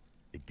live on.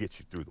 It gets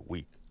you through the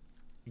week.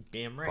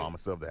 Damn right.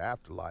 Promise of the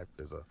afterlife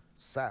is a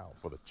salve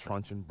for the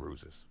truncheon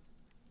bruises.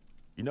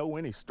 You know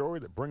any story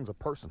that brings a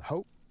person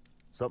hope?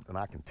 Something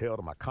I can tell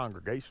to my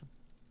congregation?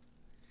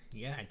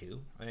 Yeah, I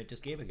do. I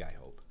just gave a guy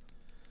hope.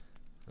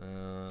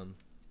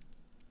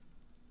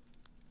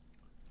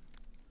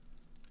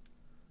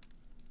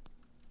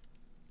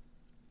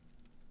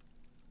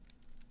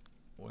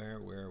 Where?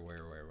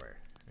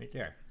 Right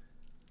there.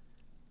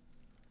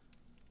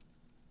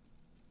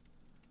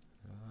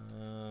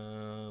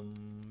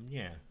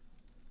 Yeah.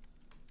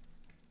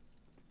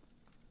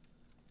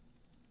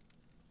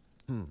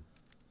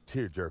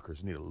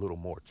 Tearjerkers need a little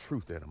more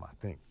truth in them, I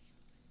think.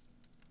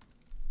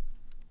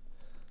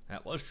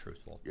 That was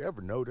truthful. You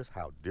ever notice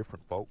how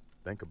different folk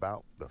think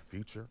about the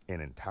future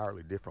in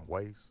entirely different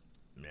ways?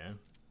 Yeah.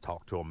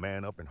 Talk to a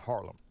man up in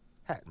Harlem,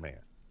 hat man,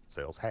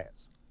 sells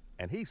hats.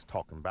 And he's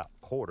talking about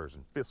quarters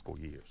and fiscal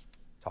years.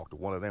 Talk to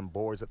one of them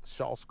boys at the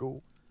Shaw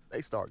School,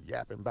 they start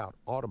yapping about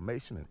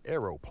automation and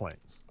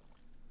aeroplanes.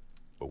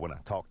 But when I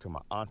talk to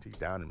my auntie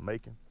down in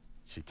Macon,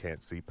 she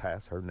can't see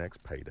past her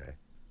next payday.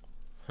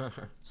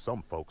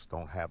 Some folks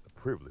don't have the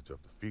privilege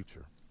of the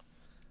future.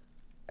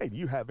 Hey, do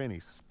you have any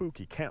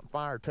spooky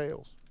campfire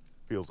tales?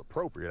 Feels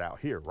appropriate out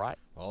here, right?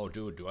 Oh,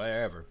 dude, do I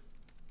ever.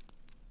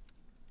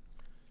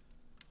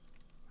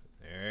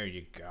 There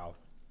you go.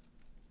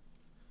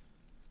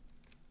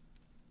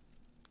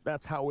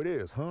 That's how it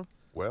is, huh?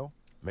 Well,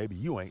 maybe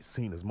you ain't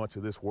seen as much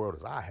of this world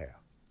as I have.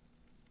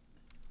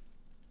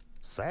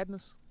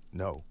 Sadness?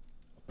 No.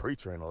 A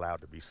preacher ain't allowed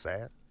to be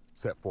sad,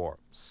 except for a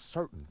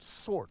certain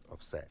sort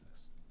of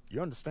sadness.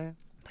 You understand?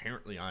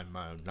 Apparently I'm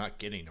not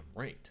getting them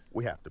right.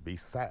 We have to be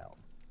salve.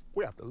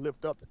 We have to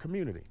lift up the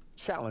community,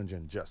 challenge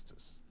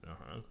injustice.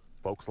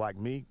 Folks like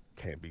me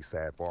can't be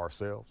sad for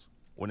ourselves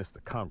when it's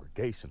the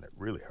congregation that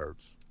really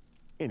hurts.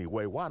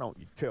 Anyway, why don't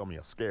you tell me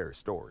a scary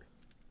story?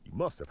 You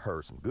must have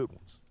heard some good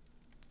ones.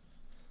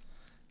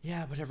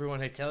 Yeah, but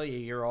everyone I tell you,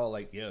 you're all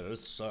like, yeah,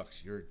 this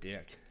sucks, you're a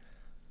dick.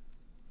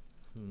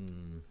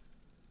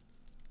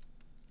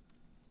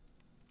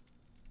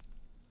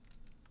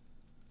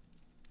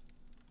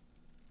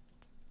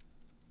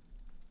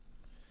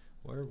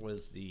 Where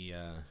was the,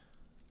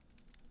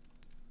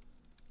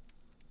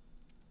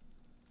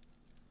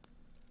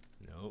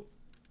 Nope.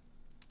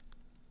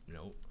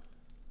 Nope.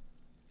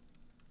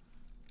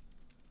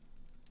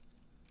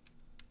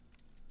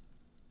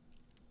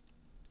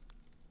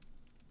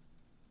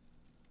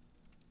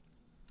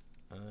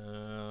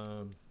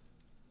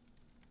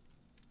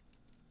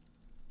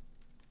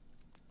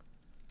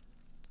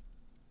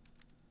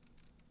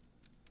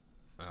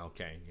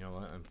 Okay, you know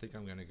what? I think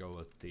I'm gonna go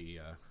with the,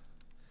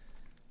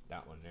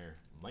 that one there.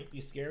 Might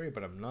be scary,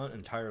 but I'm not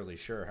entirely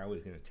sure how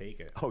he's gonna take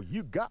it. Oh,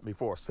 you got me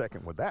for a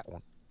second with that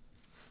one.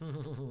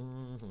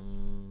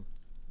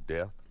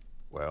 Death?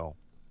 Well,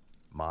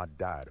 Ma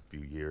died a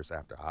few years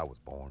after I was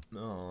born.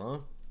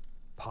 Aww.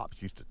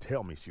 Pops used to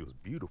tell me she was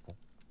beautiful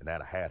and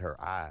that I had her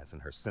eyes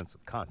and her sense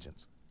of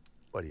conscience,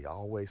 but he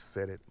always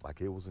said it like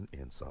it was an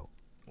insult.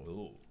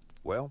 Ooh.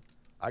 Well,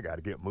 I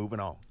gotta get moving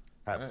on.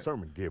 I have All right.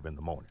 sermon give in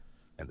the morning,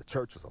 and the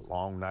church is a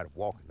long night of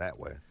walking that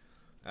way.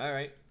 All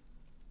right.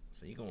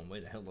 So you're going way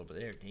the hell over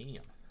there,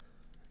 damn.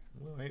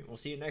 All right, we'll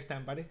see you next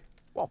time, buddy.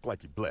 Walk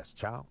like you're blessed,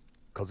 child,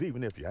 because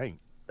even if you ain't,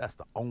 that's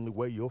the only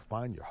way you'll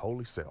find your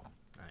holy self.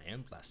 I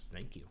am blessed,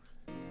 thank you.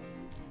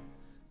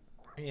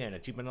 And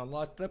achievement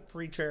unlocked, the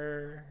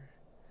preacher.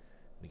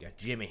 We got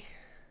Jimmy.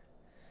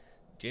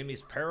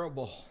 Jimmy's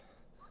parabola.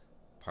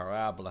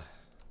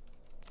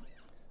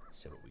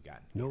 So what we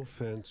got? No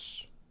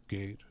fence,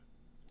 gate,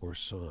 or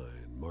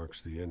sign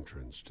marks the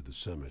entrance to the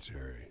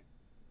cemetery.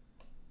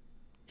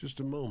 Just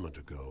a moment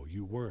ago,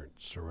 you weren't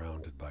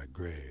surrounded by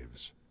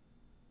graves,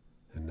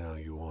 and now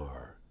you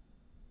are.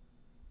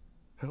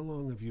 How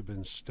long have you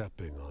been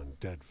stepping on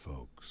dead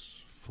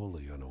folks,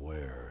 fully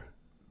unaware?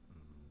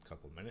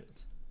 Couple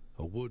minutes.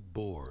 A wood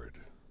board,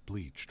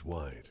 bleached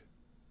white.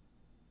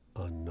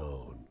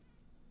 Unknown.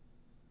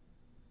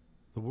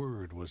 The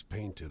word was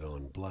painted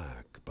on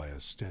black by a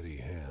steady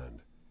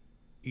hand,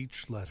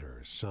 each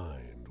letter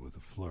signed with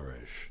a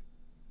flourish.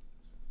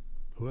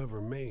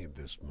 Whoever made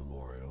this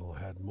memorial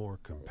had more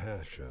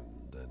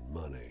compassion than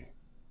money.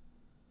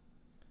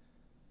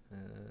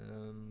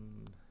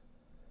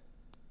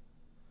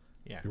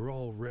 Yeah. You're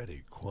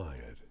already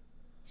quiet,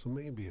 so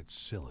maybe it's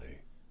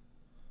silly.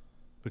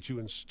 But you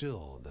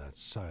instill that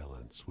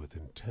silence with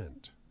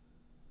intent.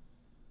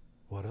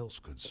 What else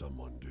could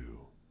someone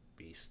do?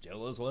 Be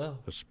still as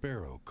well. A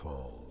sparrow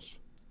calls.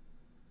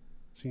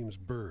 Seems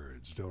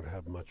birds don't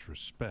have much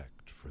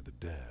respect for the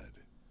dead.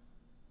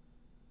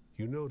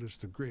 You notice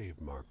the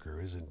grave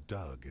marker isn't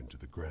dug into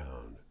the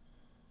ground,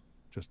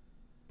 just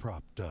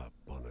propped up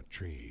on a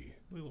tree.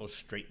 We will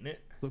straighten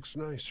it. Looks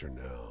nicer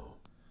now.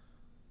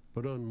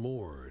 But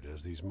unmoored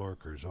as these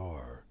markers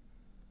are,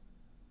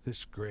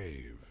 this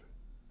grave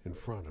in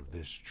front of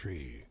this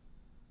tree,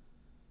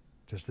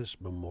 does this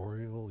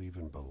memorial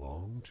even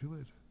belong to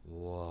it?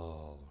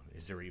 Whoa.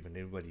 Is there even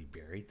anybody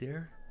buried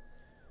there?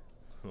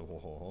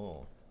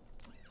 Oh.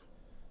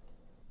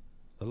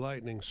 The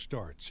lightning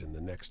starts in the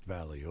next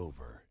valley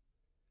over.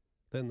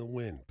 Then the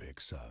wind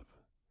picks up.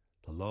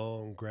 The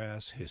long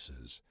grass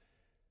hisses,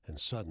 and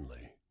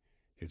suddenly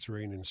It's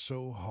raining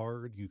so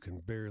hard you can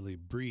barely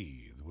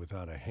breathe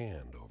without a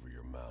hand over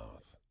your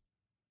mouth.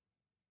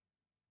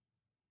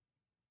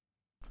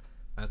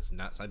 That's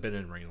nuts. I've been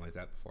in rain like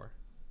that before.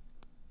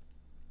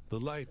 The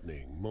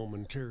lightning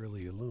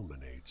momentarily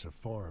illuminates a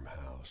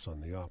farmhouse on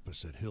the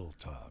opposite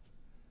hilltop,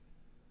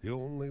 the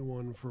only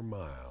one for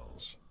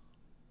miles.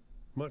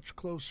 Much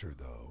closer,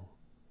 though,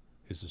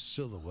 is a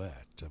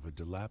silhouette of a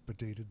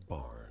dilapidated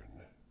barn.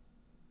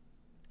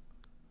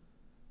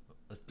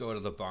 Let's go to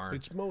the barn.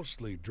 It's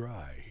mostly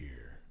dry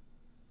here.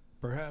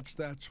 Perhaps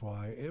that's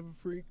why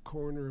every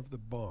corner of the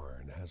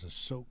barn has a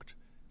soaked,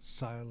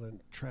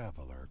 silent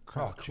traveler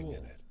crouching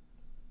in it.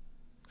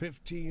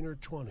 15 or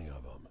 20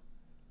 of them,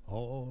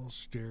 all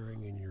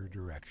staring in your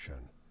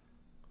direction,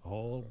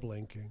 all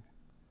blinking,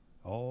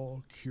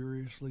 all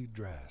curiously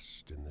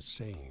dressed in the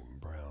same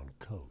brown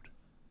coat.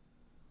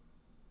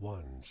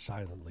 One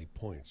silently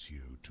points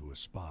you to a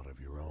spot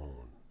of your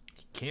own.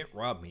 You can't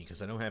rob me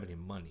because I don't have any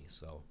money,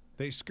 so...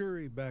 They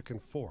scurry back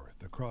and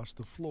forth across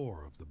the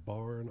floor of the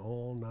barn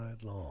all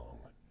night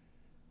long,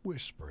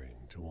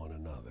 whispering to one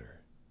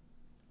another.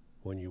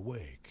 When you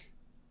wake,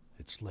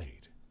 it's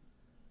late,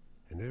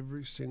 and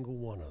every single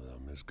one of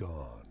them is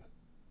gone,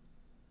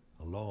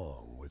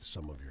 along with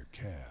some of your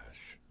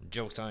cash.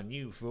 Joke's on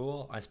you,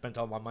 fool. I spent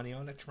all my money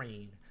on a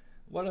train.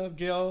 What up,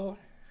 Joe?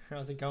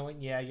 How's it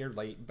going? Yeah, you're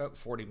late. About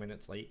 40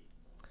 minutes late.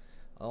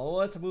 Oh,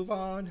 let's move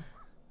on.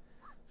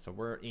 So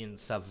we're in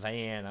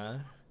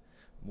Savannah.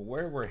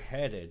 Where we're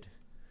headed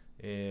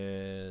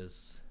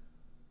is...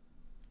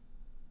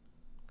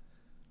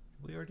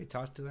 We already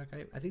talked to that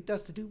guy? I think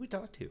that's the dude we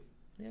talked to.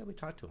 Yeah, we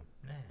talked to him.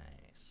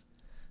 Nice.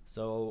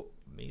 So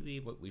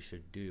maybe what we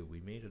should do... We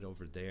made it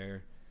over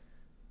there.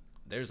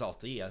 There's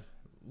Althea.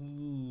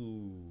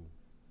 Ooh.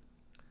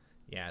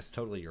 Yeah, it's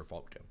totally your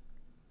fault, Joe.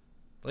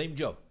 Blame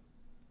Joe.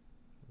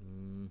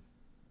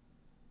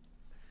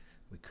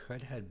 We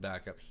could head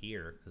back up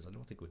here, because I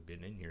don't think we've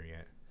been in here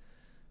yet.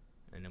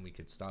 And then we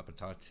could stop and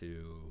talk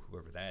to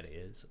whoever that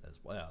is as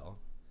well.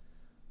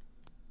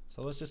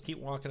 So let's just keep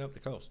walking up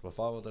the coast. We'll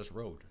follow this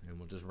road, and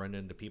we'll just run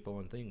into people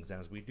and things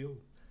as we do.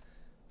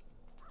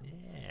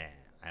 Yeah,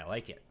 I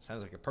like it.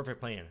 Sounds like a perfect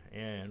plan.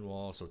 And we'll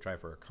also try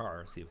for a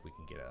car, see if we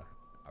can get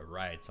a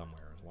ride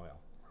somewhere as well.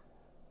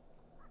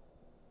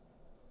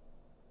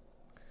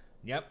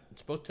 Yep,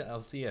 spoke to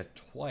Althea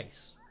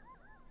twice.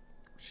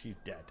 She's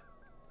dead.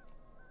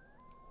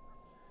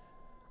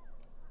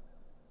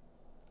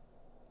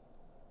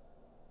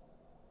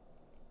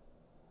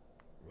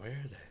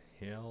 Where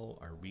the hell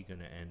are we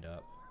gonna end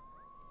up?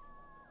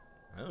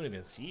 I don't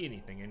even see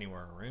anything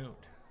anywhere around.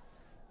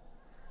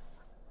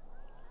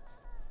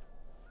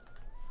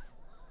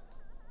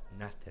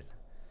 Nothing.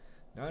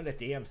 Not a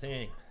damn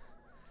thing.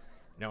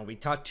 No, we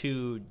talked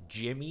to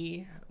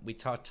Jimmy, we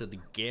talked to the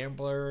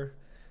gambler,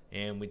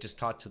 and we just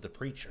talked to the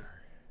preacher.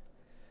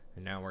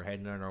 And now we're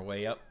heading on our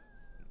way up,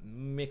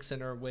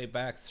 mixing our way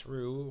back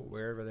through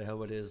wherever the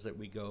hell it is that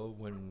we go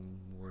when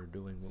we're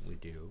doing what we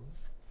do.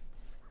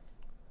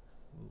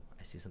 Ooh,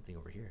 I see something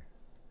over here.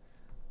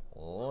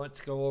 Let's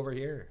go over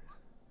here.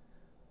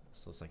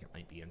 This looks like it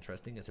might be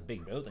interesting. It's a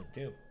big building,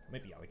 too. It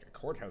might be like a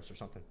courthouse or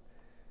something.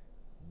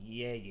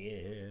 Yeah,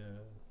 yeah.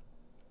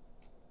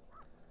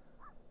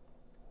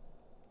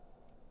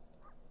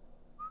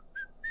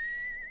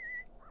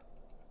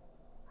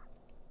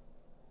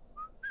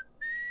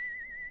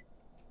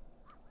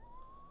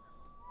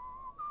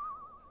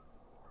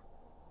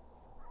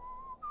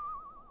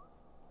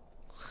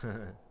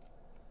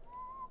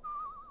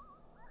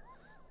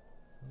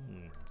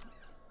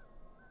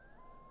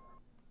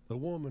 The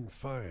woman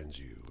finds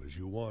you as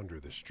you wander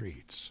the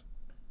streets.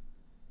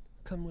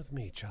 "Come with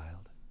me,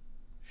 child,"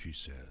 she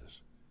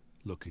says,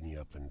 looking you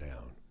up and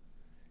down.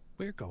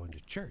 "We're going to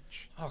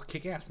church." Oh,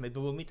 kick ass. Maybe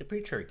we'll meet the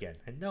preacher again.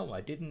 And no,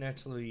 I didn't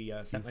actually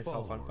set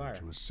myself on fire. You follow her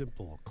to a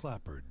simple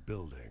clapboard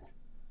building.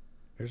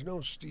 There's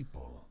no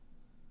steeple,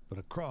 but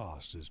a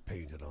cross is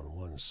painted on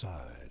one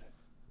side.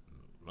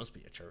 Must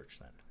be a church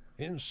then.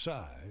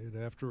 Inside,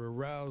 after a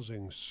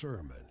rousing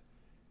sermon,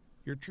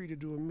 you're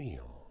treated to a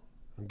meal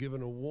and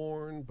given a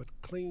worn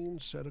but clean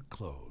set of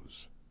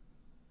clothes.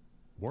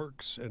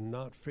 Works and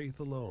not faith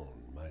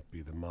alone might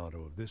be the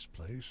motto of this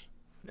place.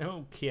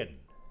 No kidding.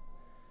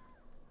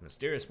 A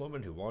mysterious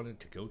woman who wanted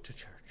to go to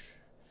church.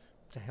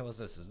 What the hell is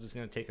this? Is this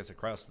going to take us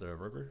across the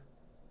river?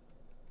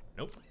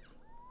 Nope.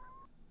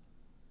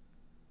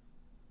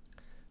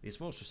 These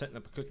folks are setting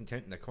up a cooking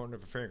tent in the corner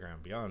of a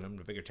fairground. Beyond them,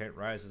 the bigger tent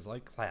rises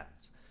like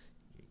clouds.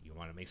 You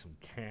want to make some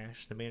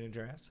cash? The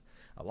manager asks.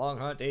 A long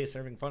hot day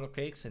serving funnel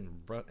cakes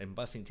and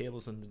bussing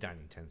tables in the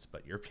dining tents,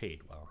 but you're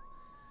paid well.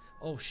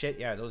 Oh shit,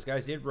 yeah, those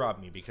guys did rob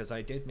me because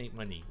I did make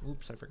money.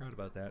 Oops, I forgot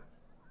about that.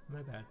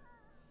 My bad.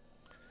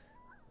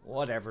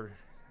 Whatever.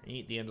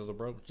 Ain't the end of the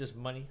world. Just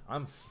money.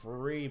 I'm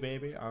free,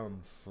 baby.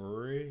 I'm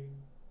free.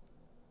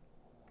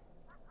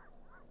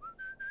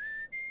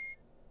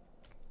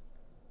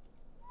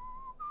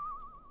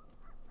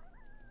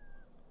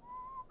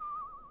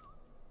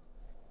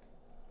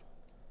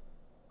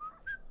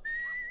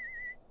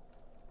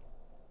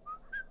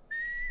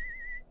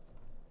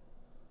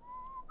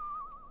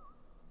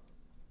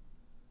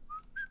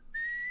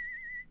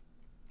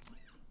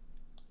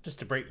 just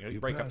to break You up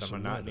the pass a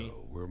monotony.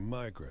 meadow where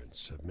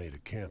migrants have made a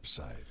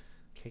campsite.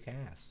 Kick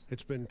ass.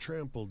 It's been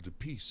trampled to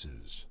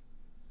pieces.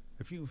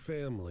 A few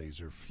families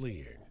are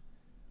fleeing,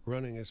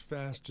 running as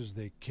fast as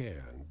they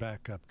can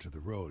back up to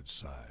the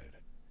roadside.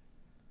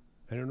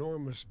 An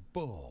enormous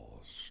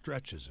bull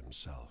stretches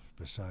himself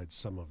beside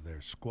some of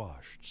their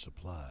squashed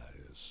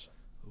supplies.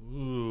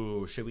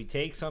 Ooh, should we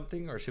take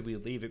something or should we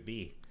leave it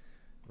be?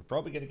 We're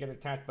probably going to get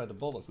attacked by the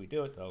bull if we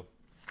do it, though.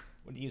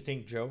 What do you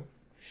think, Joe?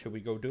 Should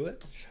we go do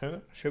it? Huh?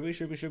 Should we?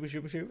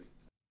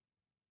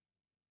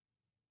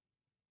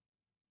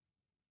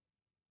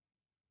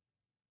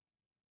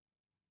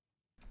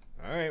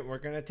 Alright, we're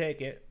going to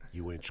take it.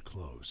 You inch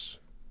close.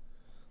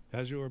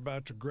 As you're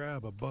about to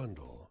grab a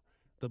bundle,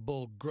 the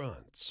bull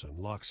grunts and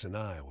locks an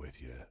eye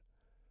with you.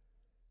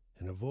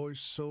 In a voice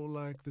so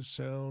like the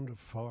sound of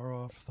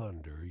far-off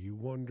thunder, you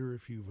wonder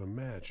if you've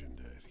imagined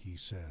it, he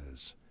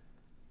says,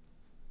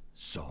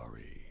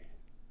 "Sorry."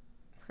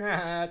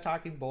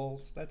 Talking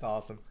bulls. That's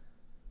awesome.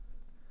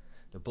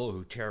 The bull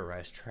who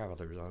terrorized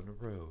travelers on the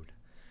road.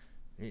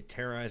 It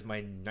terrorized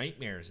my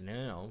nightmares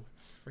now.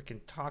 Freaking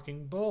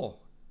talking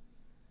bull.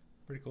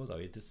 Pretty cool, though.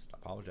 He just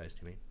apologized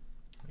to me.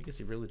 I guess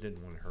he really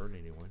didn't want to hurt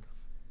anyone.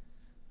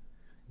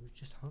 He was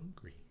just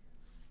hungry.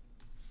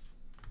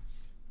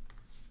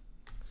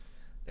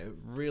 I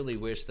really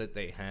wish that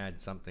they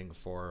had something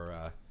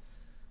for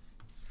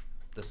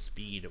the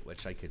speed at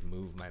which I could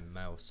move my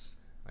mouse.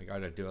 I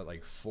gotta do it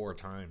like 4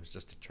 times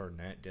just to turn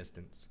that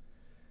distance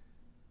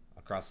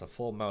across a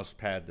full mouse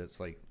pad that's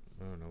like,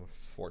 I don't know,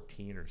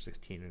 14 or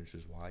 16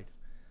 inches wide.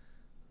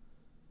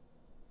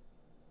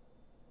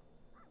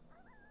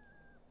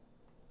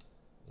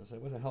 I was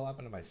like, what the hell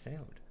happened to my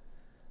sound?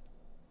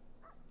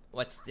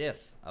 What's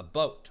this? A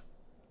boat.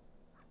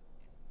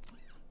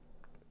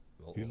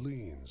 He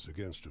leans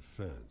against a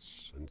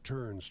fence and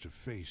turns to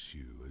face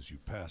you as you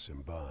pass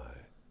him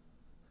by.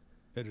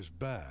 At his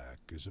back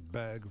is a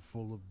bag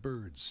full of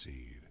bird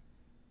seed.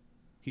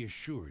 He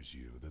assures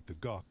you that the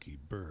gawky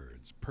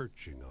birds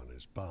perching on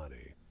his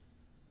body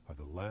are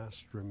the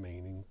last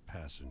remaining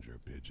passenger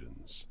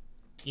pigeons.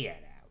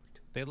 Get out.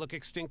 They look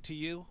extinct to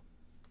you?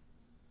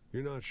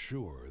 You're not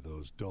sure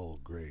those dull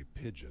gray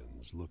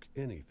pigeons look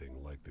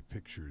anything like the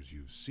pictures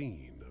you've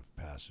seen of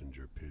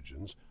passenger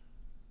pigeons,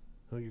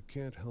 though you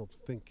can't help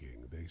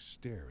thinking they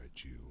stare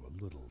at you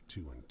a little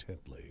too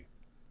intently.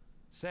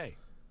 Say,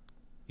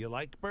 you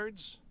like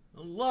birds?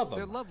 I love them.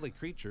 They're lovely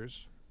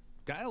creatures.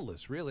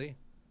 Guileless, really.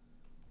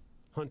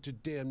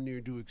 Hunted damn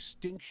near to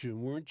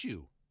extinction, weren't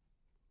you?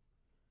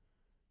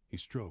 He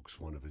strokes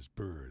one of his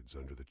birds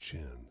under the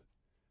chin.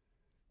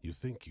 You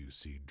think you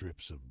see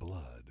drips of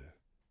blood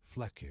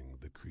flecking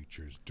the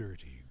creature's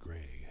dirty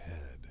gray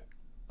head.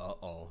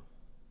 Uh-oh.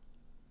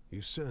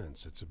 You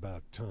sense it's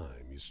about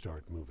time you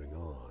start moving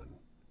on.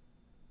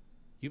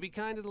 You be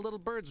kind to the little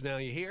birds now,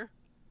 you hear?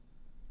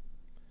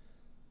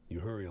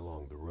 You hurry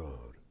along the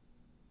road,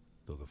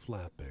 though the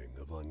flapping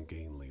of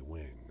ungainly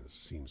wings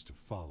seems to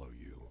follow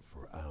you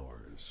for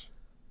hours.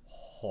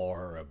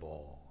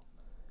 Horrible.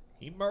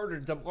 He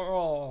murdered them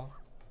all.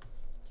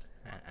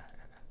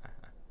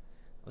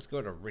 Let's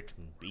go to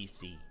Richmond,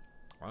 BC.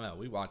 Wow,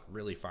 we walked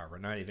really far. We're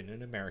not even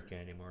in America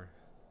anymore.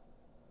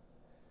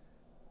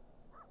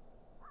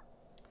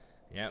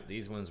 Yeah,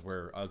 these ones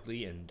were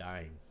ugly and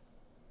dying.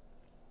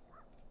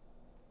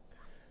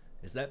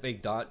 Is that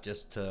big dot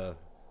just to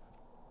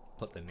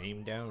put the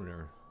name down,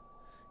 or?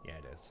 Yeah,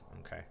 it is.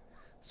 Okay.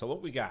 So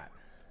what we got?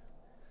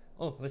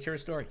 Oh, let's hear a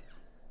story.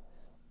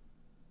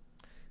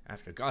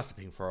 After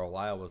gossiping for a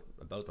while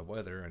about the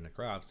weather and the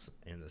crops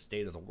and the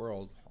state of the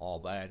world, all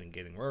bad and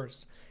getting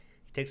worse,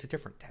 he takes a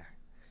different tack.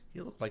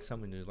 You look like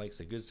someone who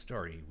likes a good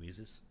story, he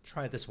wheezes.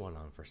 Try this one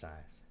on for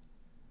size.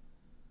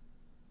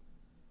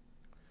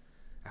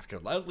 After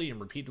loudly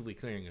and repeatedly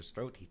clearing his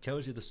throat, he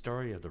tells you the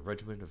story of the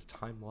regiment of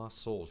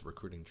time-lost souls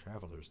recruiting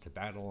travelers to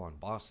battle on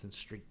Boston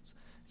streets.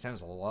 It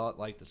sounds a lot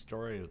like the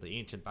story of the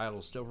ancient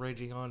battles still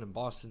raging on in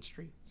Boston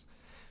streets,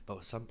 but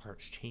with some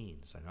parts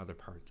changed and other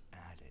parts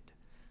added.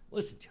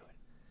 Listen to it.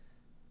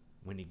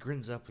 When he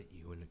grins up at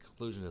you in the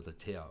conclusion of the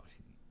tale,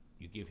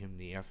 you give him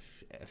the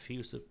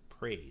effusive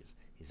praise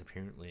he's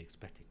apparently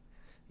expecting.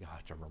 You'll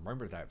have to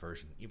remember that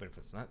version, even if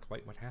it's not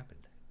quite what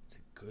happened. It's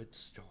a good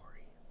story.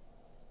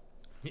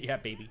 Yeah,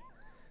 baby.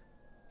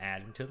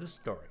 Adding to the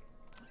story.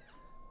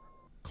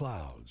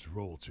 Clouds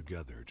roll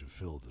together to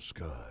fill the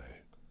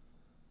sky.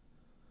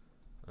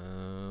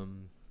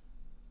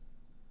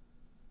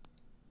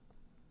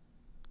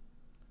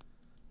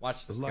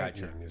 Watch the The sky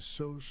chart. lightning is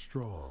so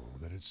strong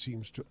that it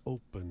seems to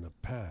open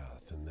a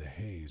path in the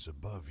haze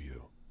above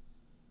you.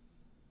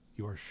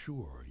 You are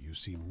sure you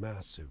see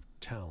massive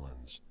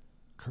talons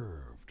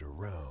curved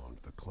around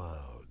the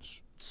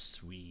clouds.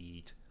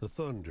 Sweet. The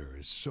thunder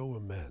is so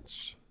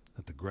immense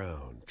that the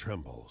ground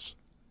trembles.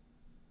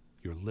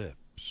 Your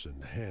lips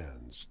and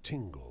hands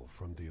tingle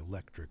from the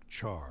electric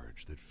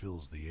charge that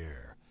fills the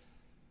air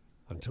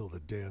until the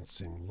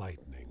dancing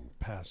lightning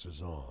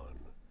passes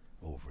on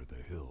over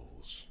the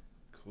hills.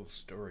 Cool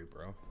story,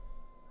 bro.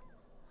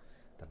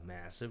 The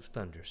massive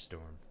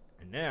thunderstorm.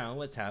 And now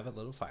let's have a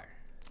little fire.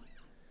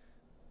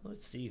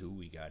 Let's see who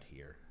we got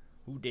here.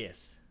 Who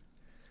this?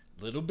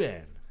 Little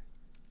Ben.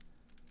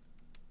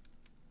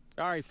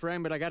 Sorry,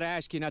 friend, but I gotta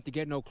ask you not to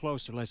get no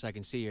closer unless I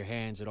can see your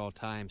hands at all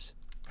times.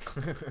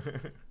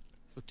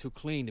 Look too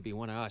clean to be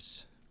one of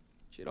us.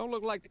 But you don't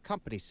look like the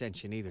company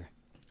sent you neither.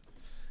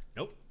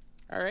 Nope.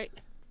 All right,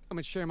 come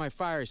and share my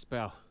fire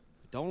spell.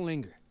 But don't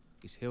linger.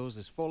 These hills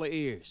is full of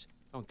ears.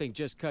 Don't think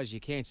just 'cause you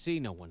can't see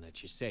no one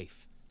that you're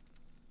safe.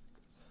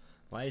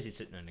 Why is he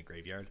sitting in the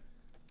graveyard?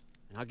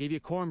 And I'll give you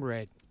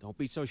cornbread. Don't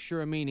be so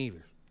sure of me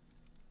neither.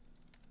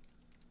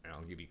 And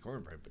I'll give you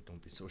cornbread, but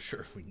don't be so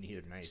sure we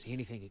need a nice... See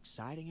anything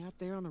exciting out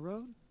there on the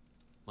road?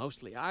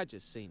 Mostly I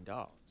just seen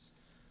dogs.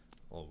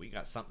 Well, we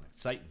got something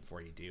exciting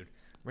for you, dude.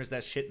 Where's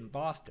that shit in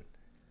Boston?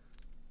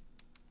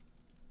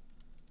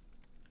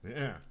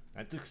 Yeah,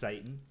 that's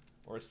exciting.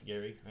 Or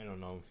scary. I don't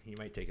know. He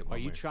might take it one Are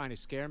you way. trying to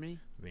scare me?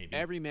 Maybe.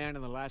 Every man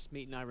in the last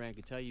meeting I ran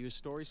could tell you a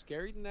story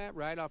scarier than that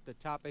right off the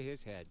top of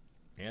his head.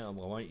 Yeah,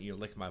 well, why don't you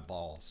lick my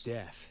balls?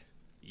 Death.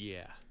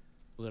 Yeah.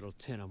 Little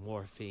tin of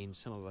morphine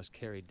some of us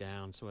carried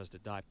down so as to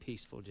die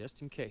peaceful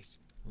just in case.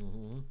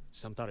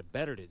 Some thought it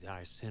better to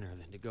die a sinner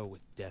than to go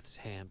with death's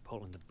hand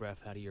pulling the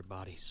breath out of your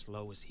body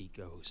slow as he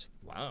goes.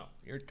 Wow,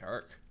 you're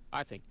dark.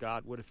 I think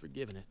God would have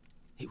forgiven it.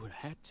 He would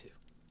have had to.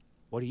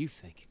 What do you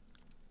think?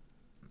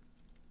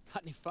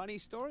 Got any funny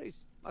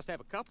stories? Must have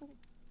a couple.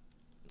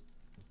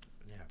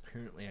 Yeah,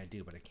 apparently I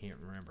do, but I can't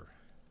remember.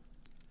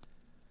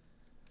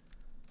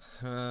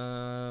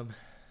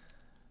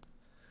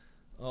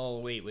 Oh,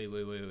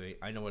 wait.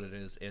 I know what it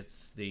is.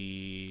 It's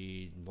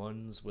the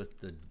ones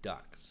with the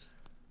ducks.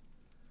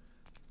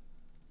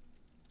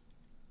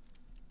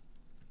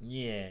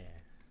 Yeah.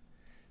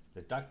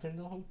 The ducks in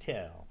the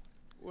hotel.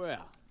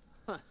 Well,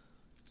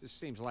 just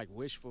seems like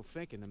wishful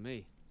thinking to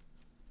me.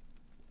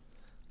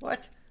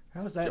 What?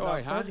 How's that Joy,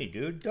 not huh? funny,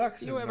 dude?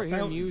 Ducks You in ever the hear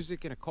fountain.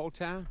 music in a coal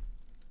town?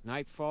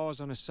 Night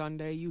falls on a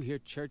Sunday, you hear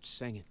church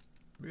singing.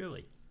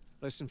 Really?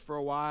 Listen for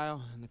a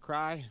while, and the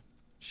cry?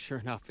 Sure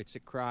enough, it's a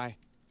cry.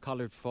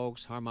 Colored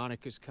folks,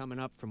 harmonicas coming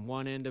up from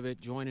one end of it,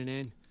 joining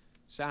in.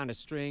 Sound of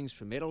strings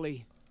from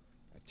Italy.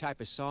 That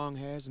type of song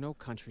has no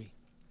country.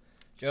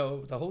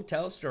 Joe, the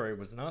hotel story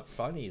was not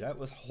funny. That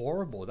was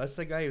horrible. That's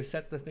the guy who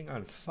set the thing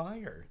on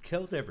fire.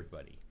 Killed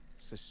everybody.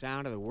 It's the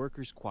sound of the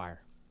workers'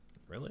 choir.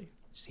 Really?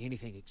 See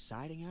anything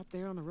exciting out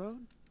there on the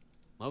road?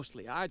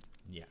 Mostly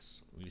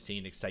Yes. We've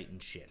seen exciting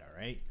shit,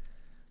 alright?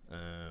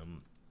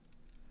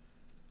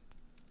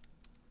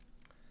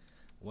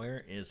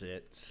 Where is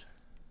it?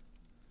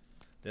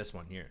 This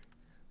one here.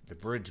 The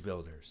bridge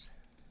builders.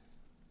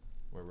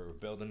 Where we were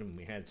building and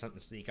we had something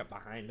sneak up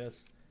behind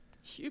us.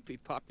 You'd be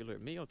popular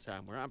at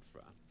mealtime where I'm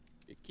from.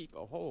 You'd keep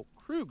a whole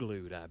crew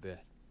glued, I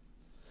bet.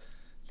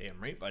 Damn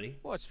right, buddy.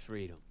 What's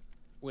freedom?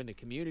 When the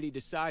community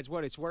decides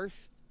what it's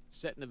worth?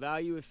 Setting the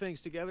value of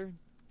things together?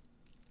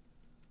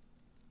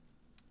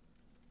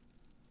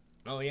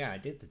 Oh yeah, I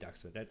did the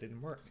ducks, but that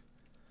didn't work.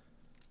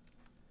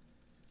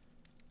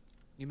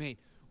 You mean,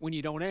 when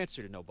you don't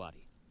answer to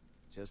nobody?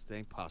 Just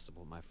ain't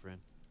possible, my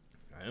friend.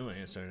 I don't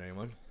answer to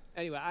anyone.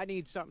 Anyway, I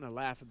need something to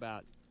laugh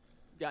about.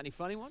 Got any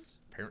funny ones?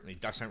 Apparently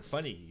ducks aren't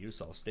funny to you,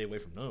 so I'll stay away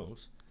from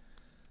those.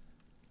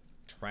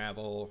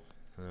 Travel.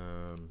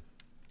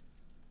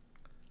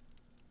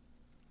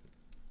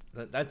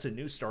 That's a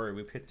new story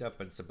we picked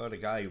up. It's about a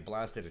guy who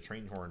blasted a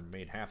train horn and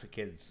made half a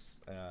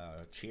kid's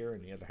cheer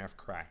and the other half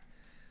cry.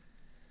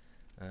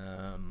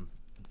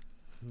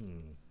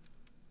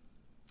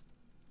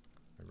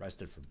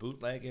 Arrested for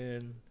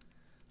bootlegging.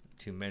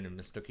 Two men who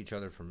mistook each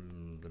other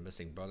from the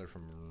missing brother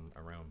from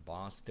around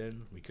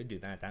Boston. We could do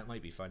that. That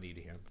might be funny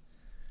to him.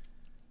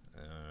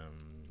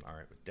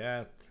 Alright with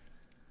death.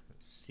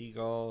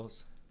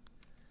 Seagulls.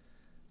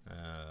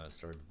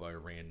 Story of a boy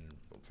ran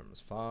from his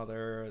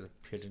father. The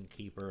pigeon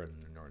keeper in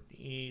the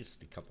northeast.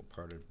 The couple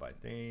parted by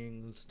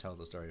things. Tell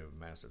the story of a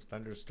massive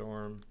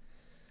thunderstorm.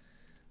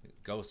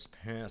 Ghosts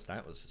past.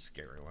 That was a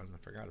scary one. I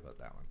forgot about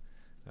that one.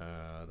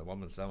 The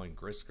woman selling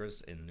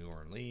grist in New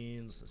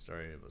Orleans. The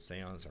story of a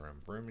seance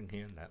around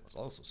Birmingham. That was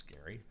also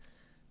scary.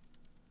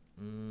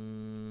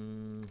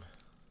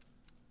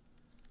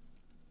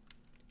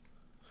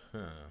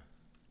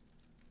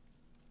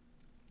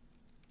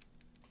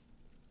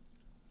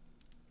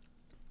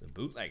 The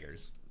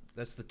bootleggers.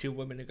 That's the two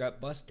women who got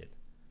busted.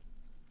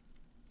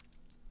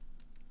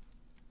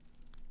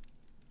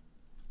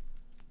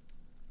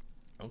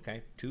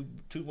 Okay, two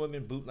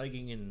women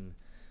bootlegging and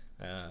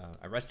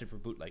arrested for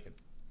bootlegging.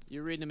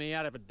 You reading me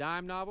out of a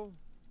dime novel?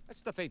 That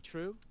stuff ain't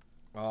true.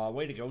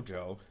 Way to go,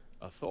 Joe.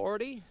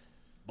 Authority?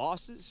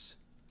 Bosses?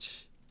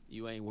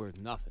 You ain't worth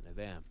nothing to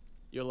them.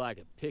 You're like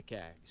a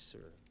pickaxe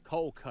or a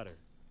coal cutter.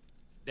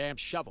 Damn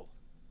shovel.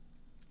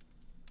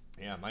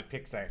 Yeah, my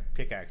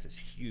pickaxe is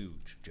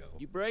huge, Joe.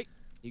 You break,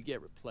 you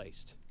get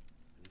replaced.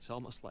 And it's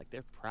almost like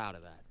they're proud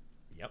of that.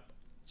 Yep.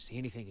 See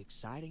anything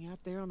exciting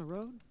out there on the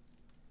road?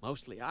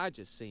 Mostly I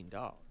just seen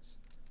dogs.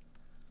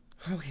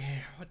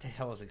 Okay, what the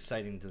hell is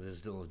exciting to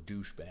this little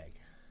douchebag?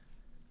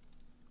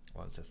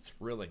 Well, it's a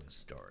thrilling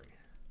story.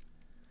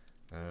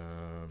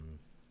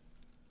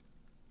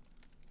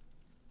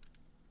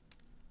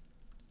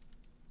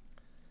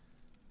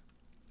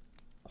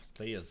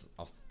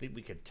 I think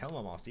we could tell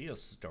him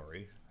Althea's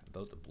story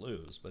about the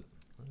blues, but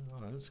I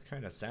don't know, that's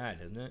kind of sad,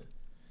 isn't it?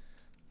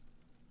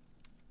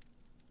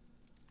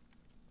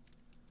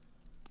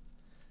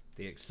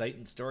 The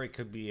exciting story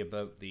could be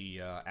about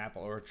the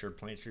apple orchard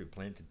planter who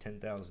planted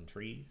 10,000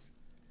 trees.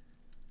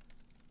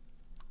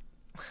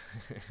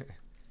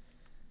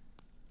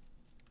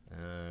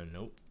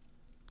 Nope.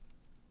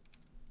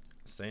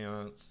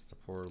 Seance, the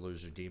poor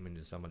loser demon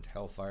is summoned to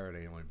hellfire and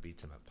anyone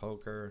beats him at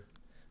poker.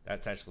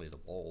 That's actually the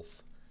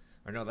wolf.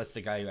 Or no, that's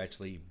the guy who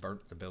actually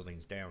burnt the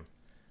buildings down.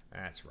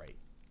 That's right.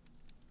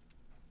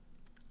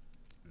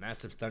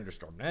 Massive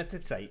thunderstorm. That's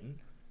exciting.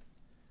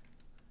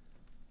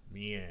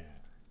 Yeah.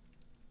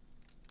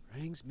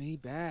 Brings me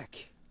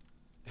back.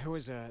 There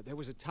was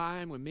a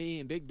time when me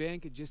and Big Ben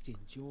could just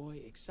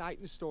enjoy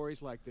exciting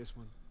stories like this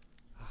one.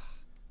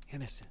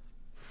 Innocent.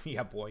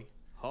 Yeah, boy.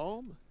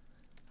 Home?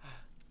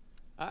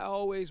 I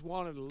always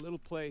wanted a little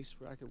place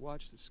where I could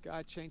watch the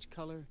sky change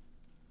color,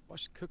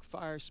 watch the cook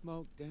fire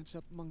smoke, dance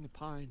up among the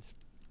pines.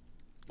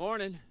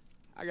 Morning.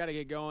 I gotta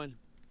get going.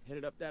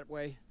 Headed up that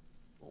way.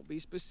 Won't be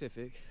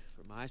specific,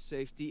 for my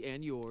safety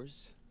and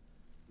yours.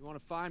 If you want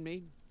to find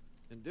me,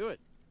 then do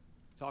it.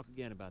 Talk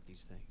again about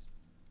these things.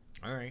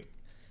 Alright.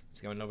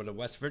 He's going over to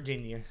West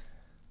Virginia.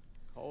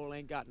 Cole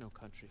ain't got no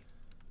country.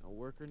 No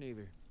worker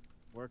neither.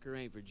 Worker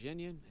ain't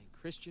Virginian, ain't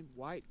Christian,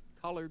 white,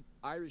 colored,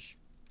 Irish,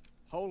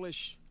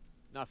 Polish,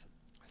 nothing.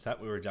 I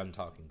thought we were done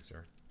talking,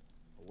 sir.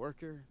 A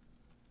worker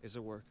is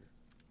a worker.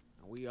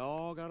 And we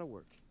all gotta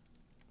work.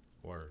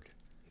 Word.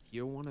 If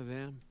you're one of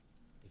them,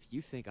 if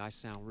you think I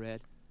sound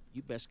red,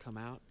 you best come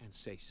out and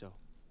say so.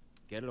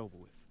 Get it over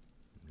with.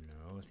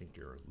 No, I think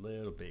you're a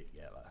little bit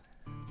yellow.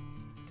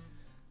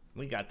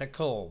 We got the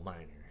coal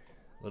miner.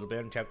 A little bit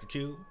in chapter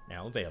 2,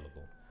 now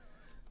available.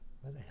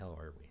 Where the hell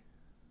are we?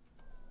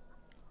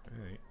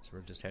 Alright, so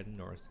we're just heading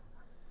north.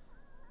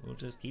 We'll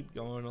just keep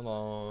going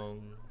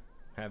along.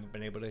 Haven't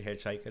been able to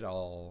hitchhike at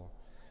all.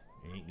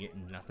 Ain't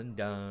getting nothing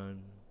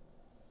done.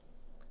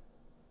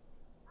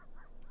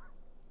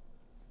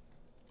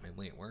 And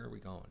wait, where are we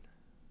going?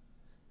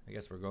 I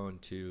guess we're going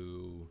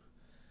to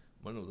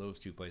one of those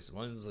two places.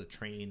 One's the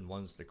train,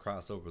 one's the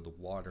cross over the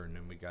water, and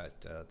then we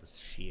got this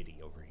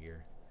shitty over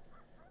here.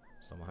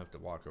 So we'll have to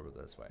walk over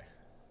this way.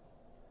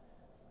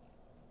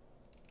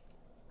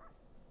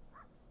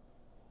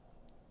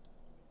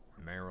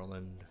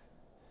 Maryland,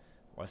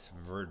 West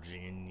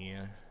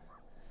Virginia,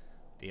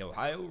 the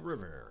Ohio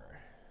River.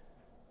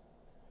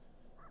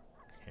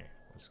 Okay,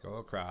 let's go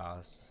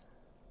across.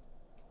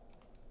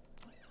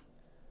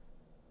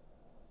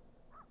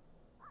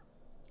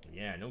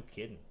 Yeah, no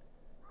kidding.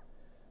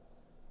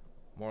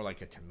 More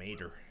like a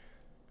tomato.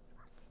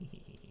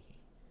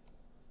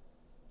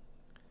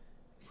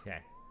 Okay,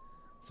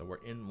 so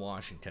we're in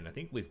Washington. I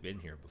think we've been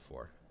here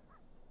before.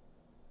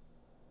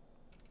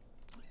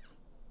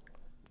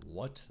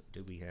 What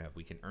do we have?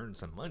 We can earn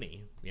some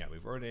money. Yeah,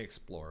 we've already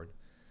explored.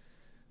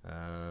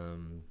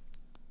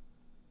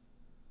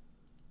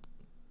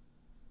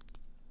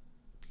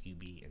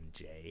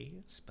 PB&J,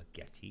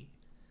 spaghetti,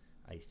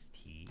 iced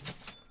tea,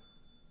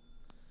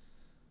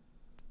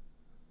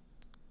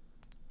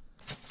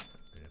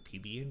 and a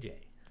PB&J.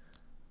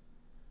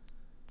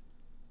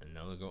 And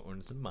now we'll go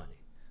earn some money.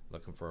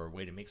 Looking for a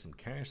way to make some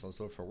cash. Let's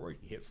look for work.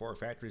 You hit 4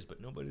 factories,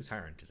 but nobody's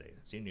hiring today.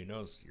 Soon you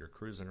notice you're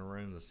cruising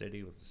around the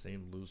city with the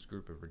same loose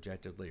group of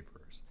rejected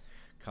laborers.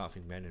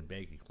 Coughing men in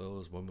baggy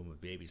clothes, women with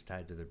babies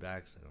tied to their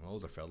backs, and an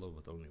older fellow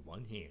with only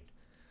one hand.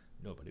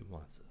 Nobody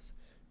wants us.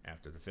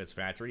 After the 5th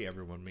factory,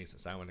 everyone makes a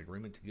silent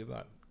agreement to give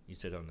up. You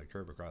sit on the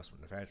curb across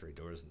from the factory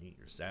doors and eat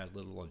your sad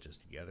little lunches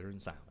together in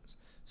silence.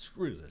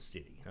 Screw this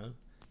city, huh?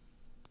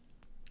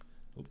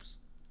 Oops.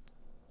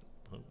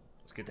 Well,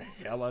 let's get the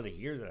hell out of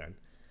here then.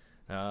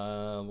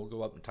 We'll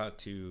go up and talk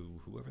to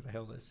whoever the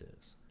hell this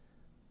is.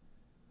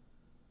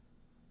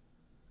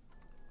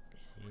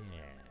 Yeah.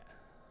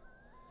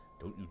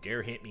 Don't you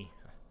dare hit me.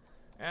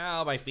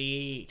 Ow, my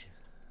feet.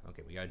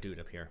 Okay, we gotta do it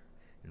up here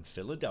in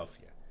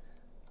Philadelphia,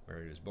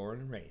 where he was born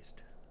and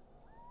raised.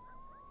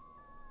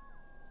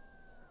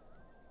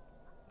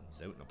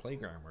 He's out in the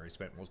playground where he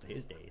spent most of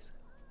his days.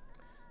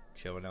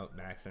 Chilling out,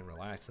 maxing,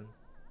 relaxing,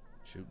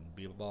 shooting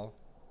b-ball.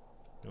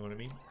 Know what I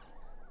mean?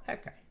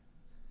 That guy.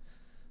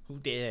 Who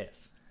did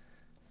this?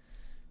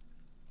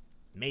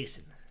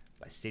 Mason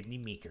by Sidney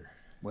Meeker.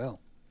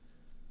 Well,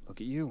 look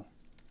at you.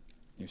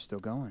 You're still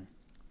going.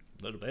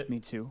 A little bit.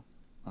 Me too,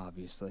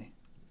 obviously.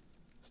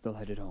 Still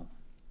headed home.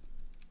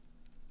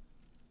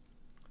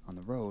 On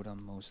the road,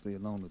 I'm mostly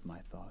alone with my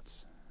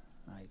thoughts.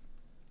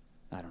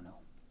 I don't know.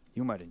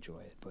 You might enjoy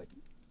it, but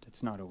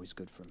it's not always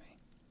good for me.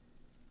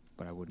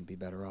 But I wouldn't be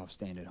better off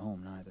staying at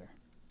home, neither.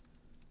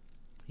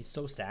 He's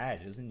so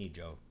sad, isn't he,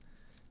 Joe?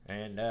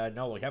 And,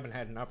 no, we haven't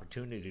had an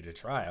opportunity to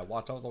try. I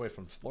walked all the way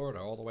from Florida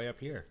all the way up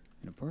here.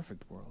 In a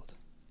perfect world,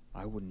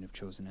 I wouldn't have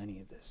chosen any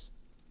of this.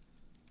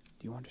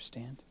 Do you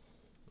understand?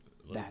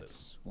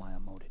 That's why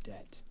I'm owed a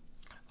debt.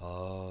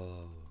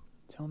 Oh.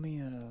 Tell me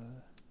a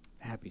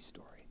happy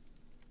story.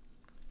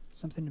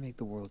 Something to make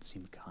the world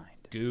seem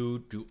kind.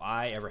 Dude, do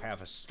I ever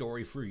have a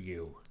story for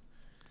you.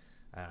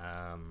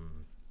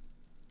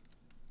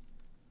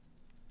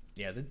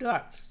 Yeah, the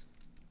ducks.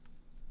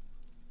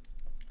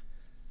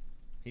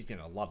 He's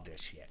gonna love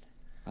this shit.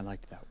 I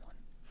liked that one.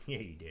 Yeah,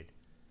 you did.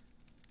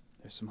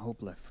 There's some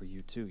hope left for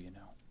you too, you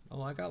know.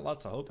 Oh, I got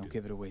lots of hope. Don't dude.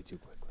 give it away too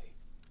quickly.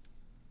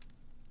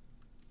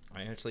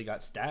 I actually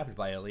got stabbed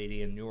by a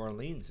lady in New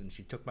Orleans, and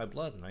she took my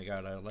blood, and I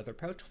got a leather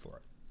pouch for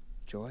it.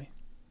 Joy?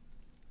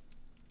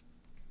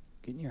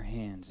 Getting your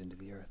hands into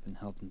the earth and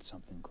helping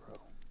something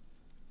grow.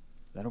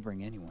 That'll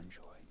bring anyone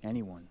joy.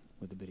 Anyone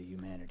with a bit of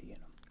humanity in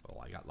them. Oh,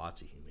 I got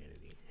lots of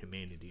humanity.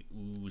 Humanity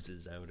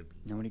oozes out of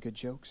me. Know any good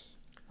jokes?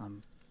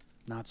 I'm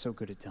not so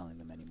good at telling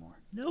them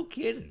anymore. No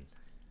kidding.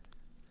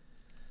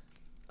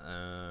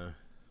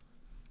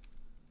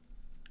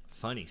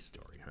 Funny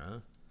story, huh?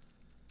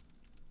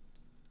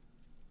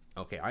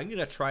 Okay, I'm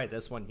gonna try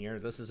this one here.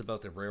 This is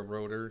about the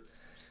railroader.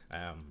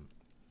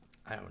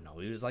 I don't know.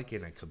 He was like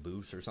in a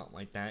caboose or something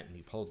like that, and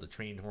he pulled the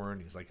train horn.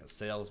 He's like a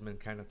salesman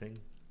kind of thing.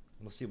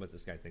 We'll see what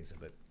this guy thinks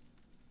of it.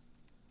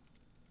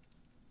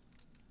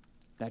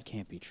 That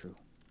can't be true.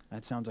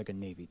 That sounds like a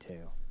Navy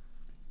tale.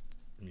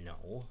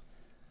 No.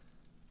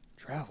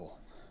 Travel.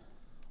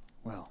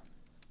 Well,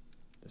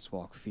 this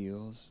walk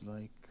feels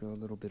like a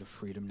little bit of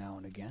freedom now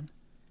and again.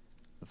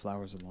 The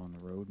flowers along the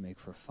road make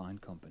for fine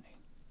company.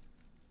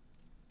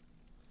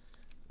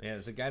 Yeah,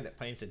 there's a guy that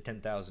planted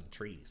 10,000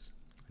 trees.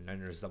 And then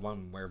there's the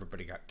one where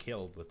everybody got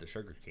killed with the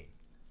sugar cane.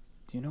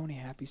 Do you know any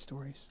happy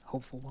stories?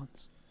 Hopeful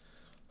ones?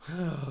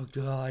 Oh,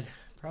 God.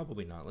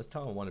 Probably not. Let's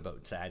tell him one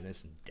about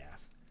sadness and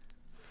death.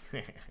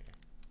 A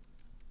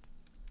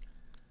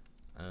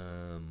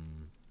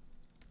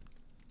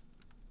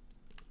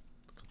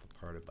couple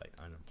parted by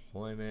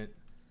unemployment.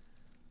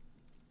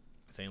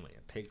 Family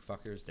of pig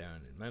fuckers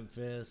down in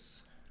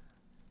Memphis.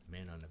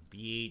 Man on the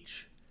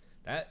beach.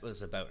 That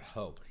was about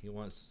hope. He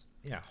wants,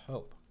 yeah,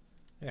 hope.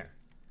 There.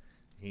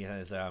 He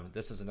has,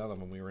 this is another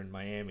one. We were in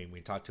Miami and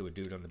we talked to a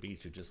dude on the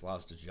beach who just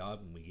lost his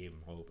job, and we gave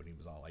him hope, and he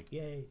was all like,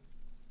 yay.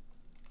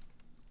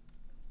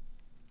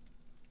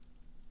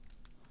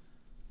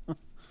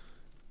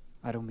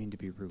 I don't mean to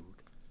be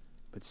rude,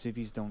 but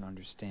civvies don't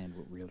understand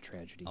what real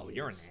tragedy is. Oh,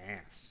 you're an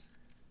ass.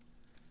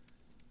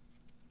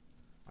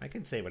 I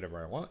can say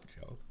whatever I want,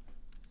 Joe.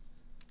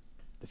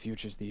 The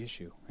future's the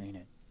issue, ain't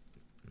it?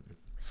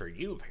 For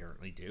you,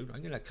 apparently, dude.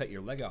 I'm gonna cut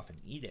your leg off and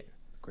eat it.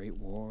 Great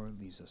War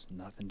leaves us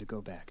nothing to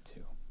go back to,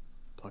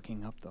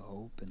 plucking up the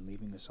hope and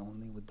leaving us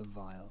only with the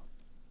vile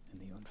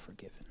and the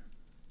unforgiven.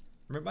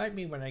 Remind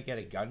me when I get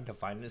a gun to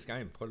find this guy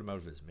and put him out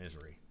of his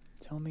misery.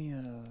 Tell me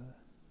a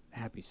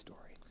happy story.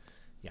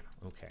 Yeah,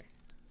 okay.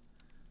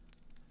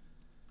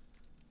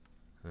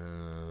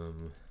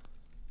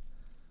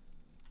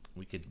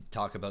 We could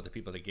talk about the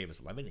people that gave us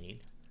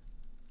lemonade.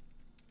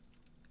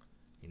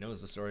 He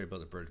knows the story about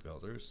the bridge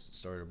builders, the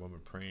story of a woman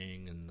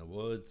praying in the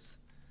woods.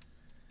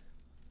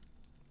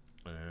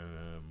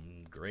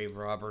 Grave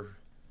robber.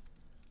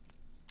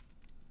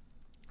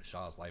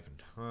 Shaw's Life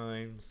and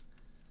Times.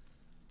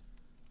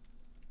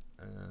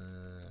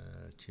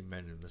 Two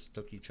men who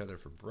mistook each other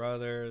for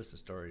brothers. The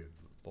story of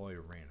the boy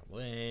who ran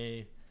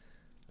away.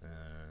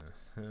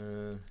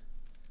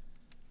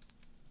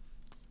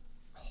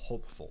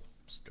 Hopeful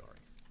story.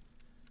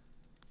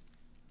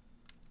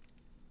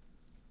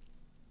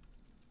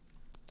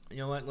 You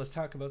know what? Let's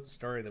talk about the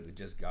story that we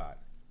just got.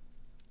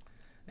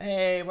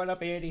 Hey, what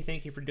up, Andy?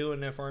 Thank you for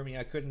doing that for me.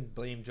 I couldn't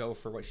blame Joe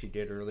for what she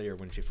did earlier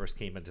when she first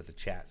came into the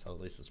chat, so at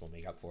least this will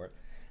make up for it.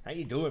 How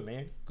you doing,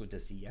 man? Good to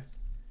see you.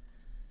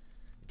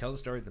 Tell the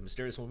story of the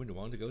mysterious woman who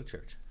wanted to go to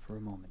church. For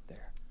a moment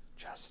there.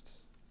 Just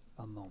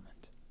a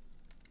moment.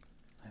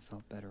 I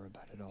felt better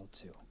about it all,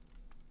 too.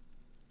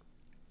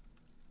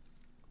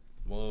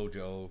 Whoa,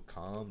 Joe.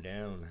 Calm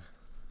down.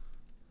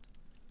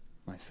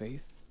 My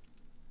faith?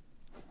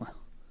 Well,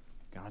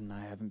 God and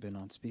I haven't been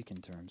on speaking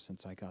terms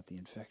since I got the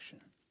infection.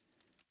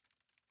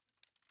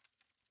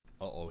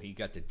 Uh-oh, he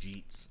got the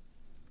jeets.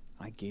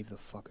 I gave the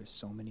fucker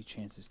so many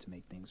chances to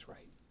make things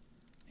right,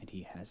 and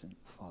he hasn't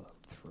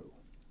followed through.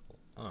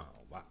 Oh,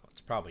 wow. It's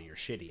probably your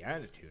shitty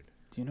attitude.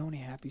 Do you know any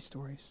happy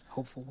stories?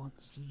 Hopeful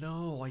ones?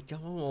 No, I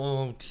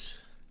don't.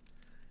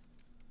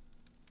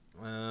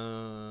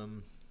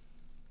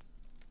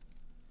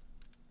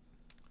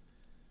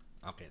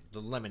 Okay, the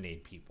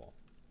lemonade people.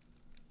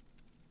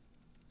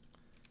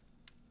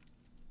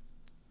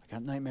 I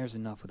got nightmares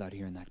enough without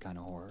hearing that kind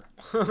of horror.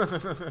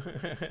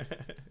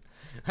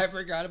 I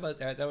forgot about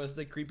that. That was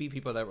the creepy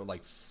people that were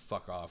like,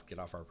 fuck off, get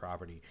off our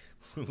property.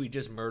 We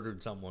just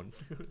murdered someone.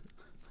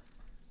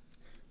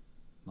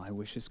 My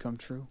wishes come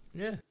true?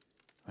 Yeah.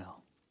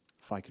 Well,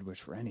 if I could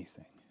wish for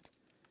anything,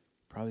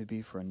 it'd probably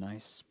be for a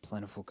nice,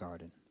 plentiful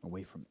garden,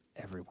 away from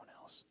everyone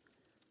else.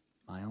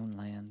 My own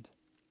land,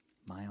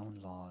 my own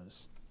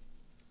laws,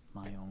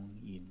 my own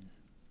Eden.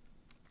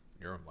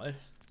 Your own what?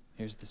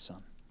 Here's the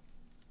sun.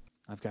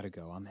 I've got to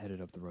go. I'm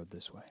headed up the road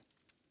this way.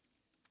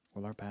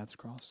 Will our paths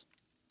cross?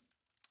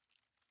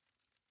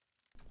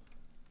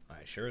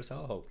 I sure as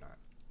hell hope not.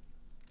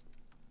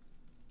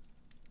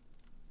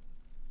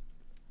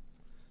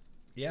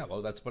 Yeah,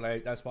 well, that's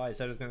why I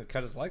said I was going to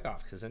cut his leg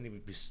off, because then he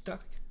would be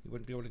stuck. He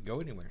wouldn't be able to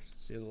go anywhere.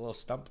 See the little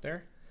stump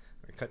there?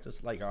 I cut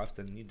this leg off,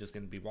 then he's just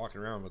going to be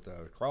walking around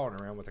crawling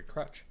around with a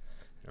crutch.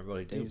 I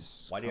really do.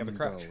 Why do you have a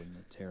crutch? When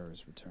the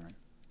terrors return,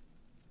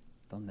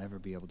 they'll never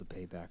be able to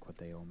pay back what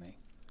they owe me,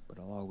 but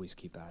I'll always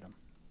keep at 'em.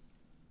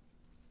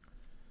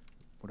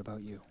 What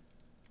about you?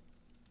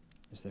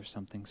 Is there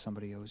something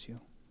somebody owes you?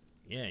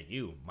 Yeah,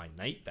 you, my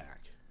night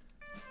back.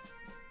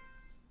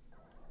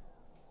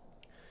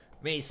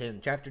 Mason,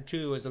 Chapter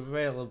 2 is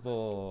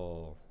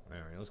available.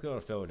 Alright, let's go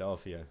to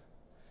Philadelphia.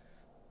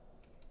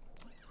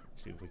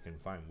 See if we can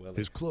find Willie.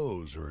 His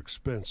clothes are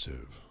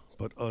expensive,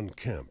 but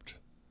unkempt.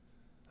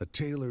 A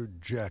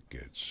tailored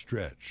jacket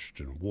stretched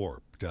and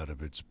warped out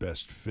of its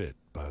best fit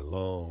by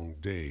long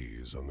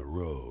days on the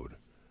road.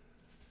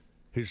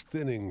 His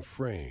thinning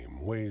frame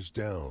weighs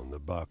down the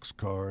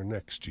boxcar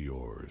next to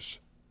yours.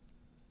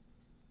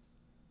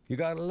 You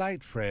got a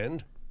light,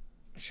 friend?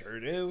 Sure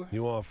do.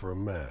 You offer a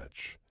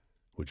match,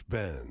 which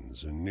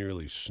bends and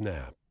nearly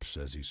snaps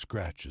as he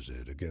scratches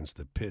it against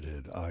the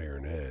pitted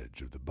iron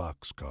edge of the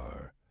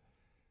boxcar.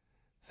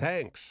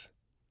 Thanks,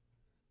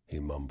 he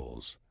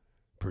mumbles,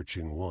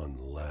 perching one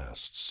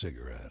last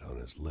cigarette on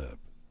his lip.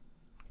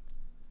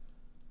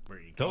 Where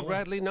are you Don't going?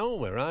 rightly know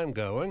where I'm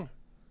going.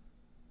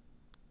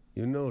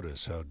 You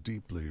notice how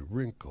deeply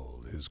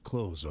wrinkled his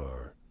clothes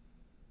are.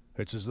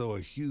 It's as though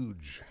a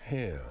huge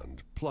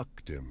hand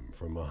plucked him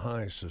from a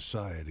high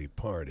society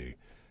party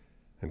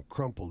and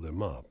crumpled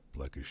him up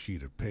like a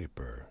sheet of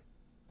paper.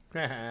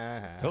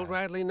 Don't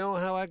rightly know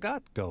how I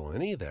got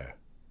going either.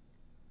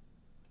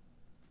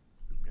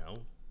 No.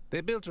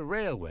 They built a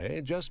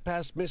railway just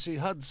past Missy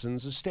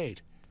Hudson's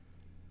estate.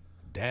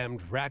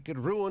 Damned racket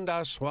ruined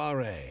our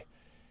soiree.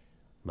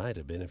 Might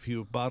have been a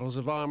few bottles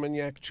of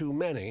Armagnac too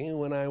many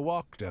when I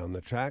walked down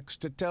the tracks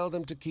to tell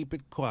them to keep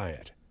it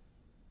quiet.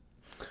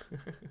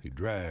 He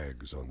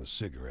drags on the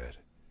cigarette,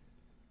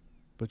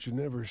 but you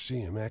never see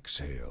him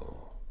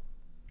exhale.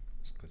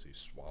 It's because he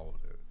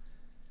swallowed it.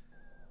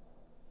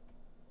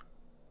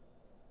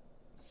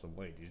 So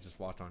wait, you just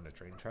walked on the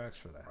train tracks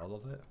for the hell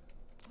of it?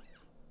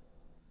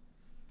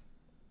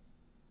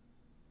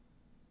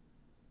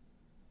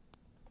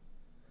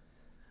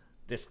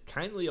 This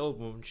kindly old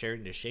woman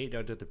sharing the shade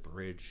under the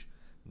bridge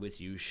with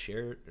you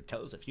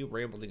tells a few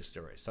rambling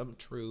stories, some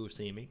true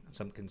seeming,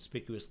 some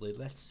conspicuously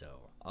less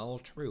so. All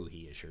true,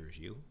 he assures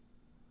you.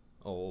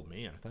 Oh, old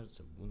man, I thought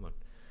it's a woman.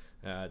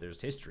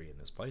 There's history in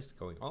this place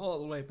going all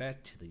the way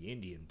back to the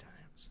Indian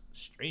times.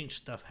 Strange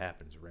stuff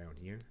happens around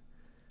here.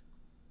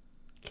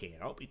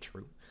 Can't all be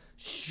true.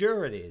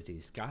 Sure it is, he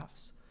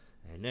scoffs.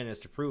 And then, as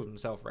to prove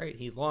himself right,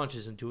 he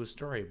launches into a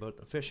story about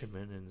the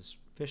fisherman and his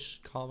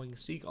fish calling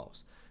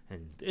seagulls.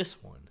 And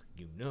this one,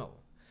 you know,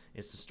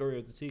 is the story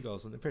of the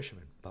seagulls and the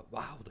fisherman. But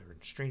wilder and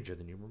stranger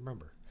than you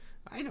remember.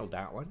 I know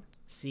that one.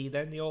 See,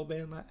 then the old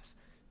man laughs.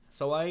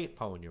 So I ain't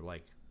pulling your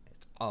leg.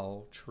 It's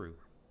all true.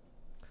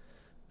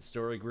 The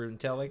story grew in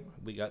telling.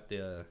 We got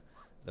the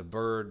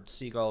bird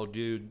seagull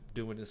dude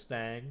doing his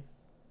thing.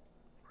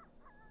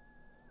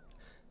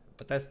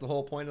 But that's the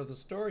whole point of the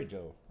story,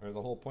 Joe. Or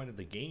the whole point of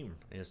the game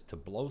is to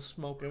blow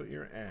smoke out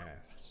your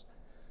ass.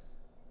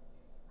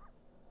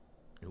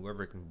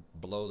 Whoever can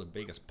blow the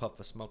biggest puff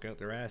of smoke out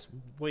their ass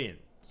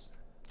wins.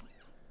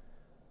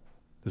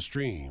 The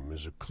stream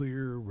is a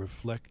clear,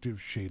 reflective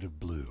shade of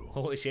blue.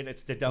 Holy shit,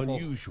 it's the double.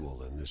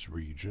 Unusual in this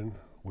region,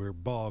 where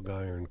bog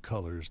iron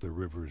colors the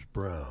river's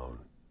brown.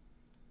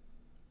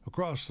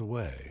 Across the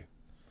way,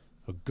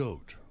 a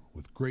goat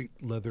with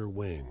great leather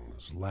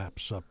wings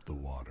laps up the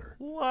water.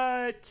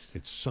 What?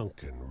 Its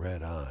sunken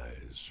red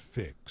eyes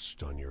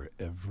fixed on your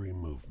every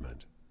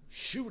movement.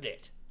 Shoot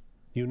it.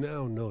 You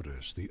now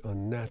notice the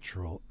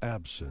unnatural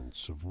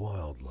absence of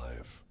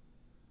wildlife.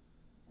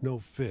 No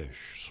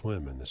fish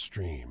swim in the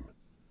stream.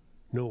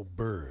 No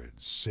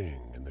birds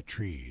sing in the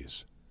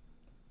trees.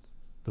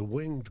 The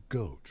winged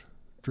goat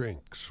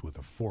drinks with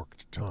a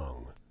forked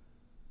tongue,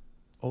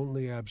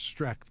 only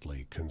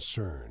abstractly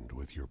concerned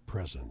with your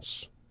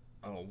presence.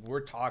 Oh,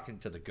 we're talking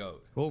to the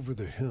goat. Over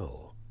the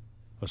hill,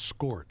 a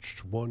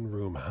scorched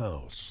one-room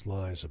house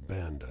lies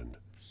abandoned,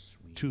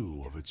 Sweet.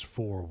 2 of its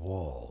 4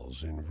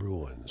 walls in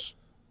ruins.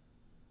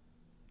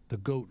 The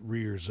goat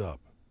rears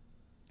up,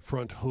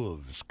 front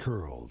hooves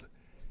curled,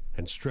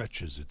 and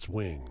stretches its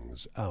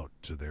wings out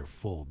to their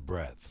full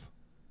breadth.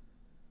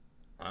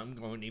 I'm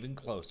going even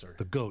closer.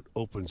 The goat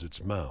opens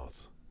its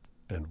mouth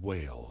and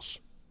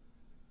wails,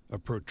 a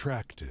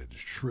protracted,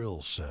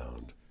 shrill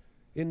sound,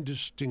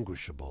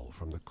 indistinguishable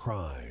from the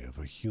cry of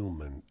a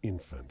human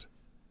infant.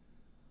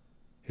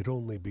 It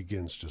only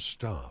begins to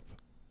stop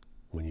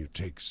when you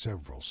take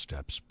several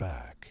steps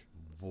back.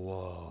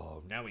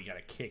 Whoa, now we got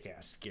a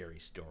kick-ass scary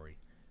story.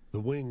 The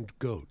winged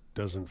goat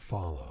doesn't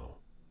follow.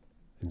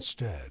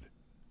 Instead,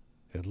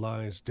 it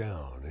lies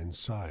down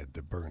inside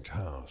the burnt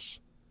house,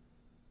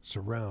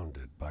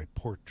 surrounded by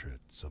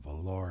portraits of a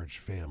large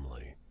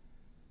family,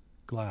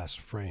 glass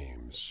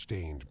frames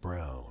stained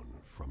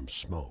brown from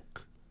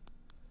smoke.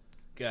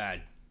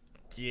 God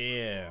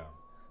damn.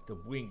 the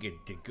winged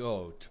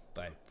goat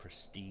by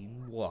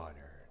pristine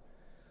water.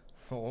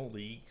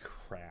 Holy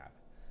crap.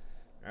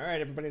 Alright,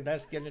 everybody,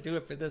 that's going to do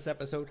it for this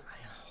episode.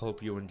 I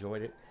hope you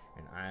enjoyed it,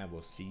 and I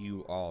will see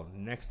you all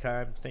next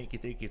time. Thank you,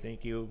 thank you,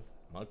 thank you.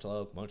 Much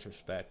love, much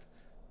respect.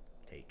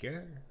 Take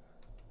care.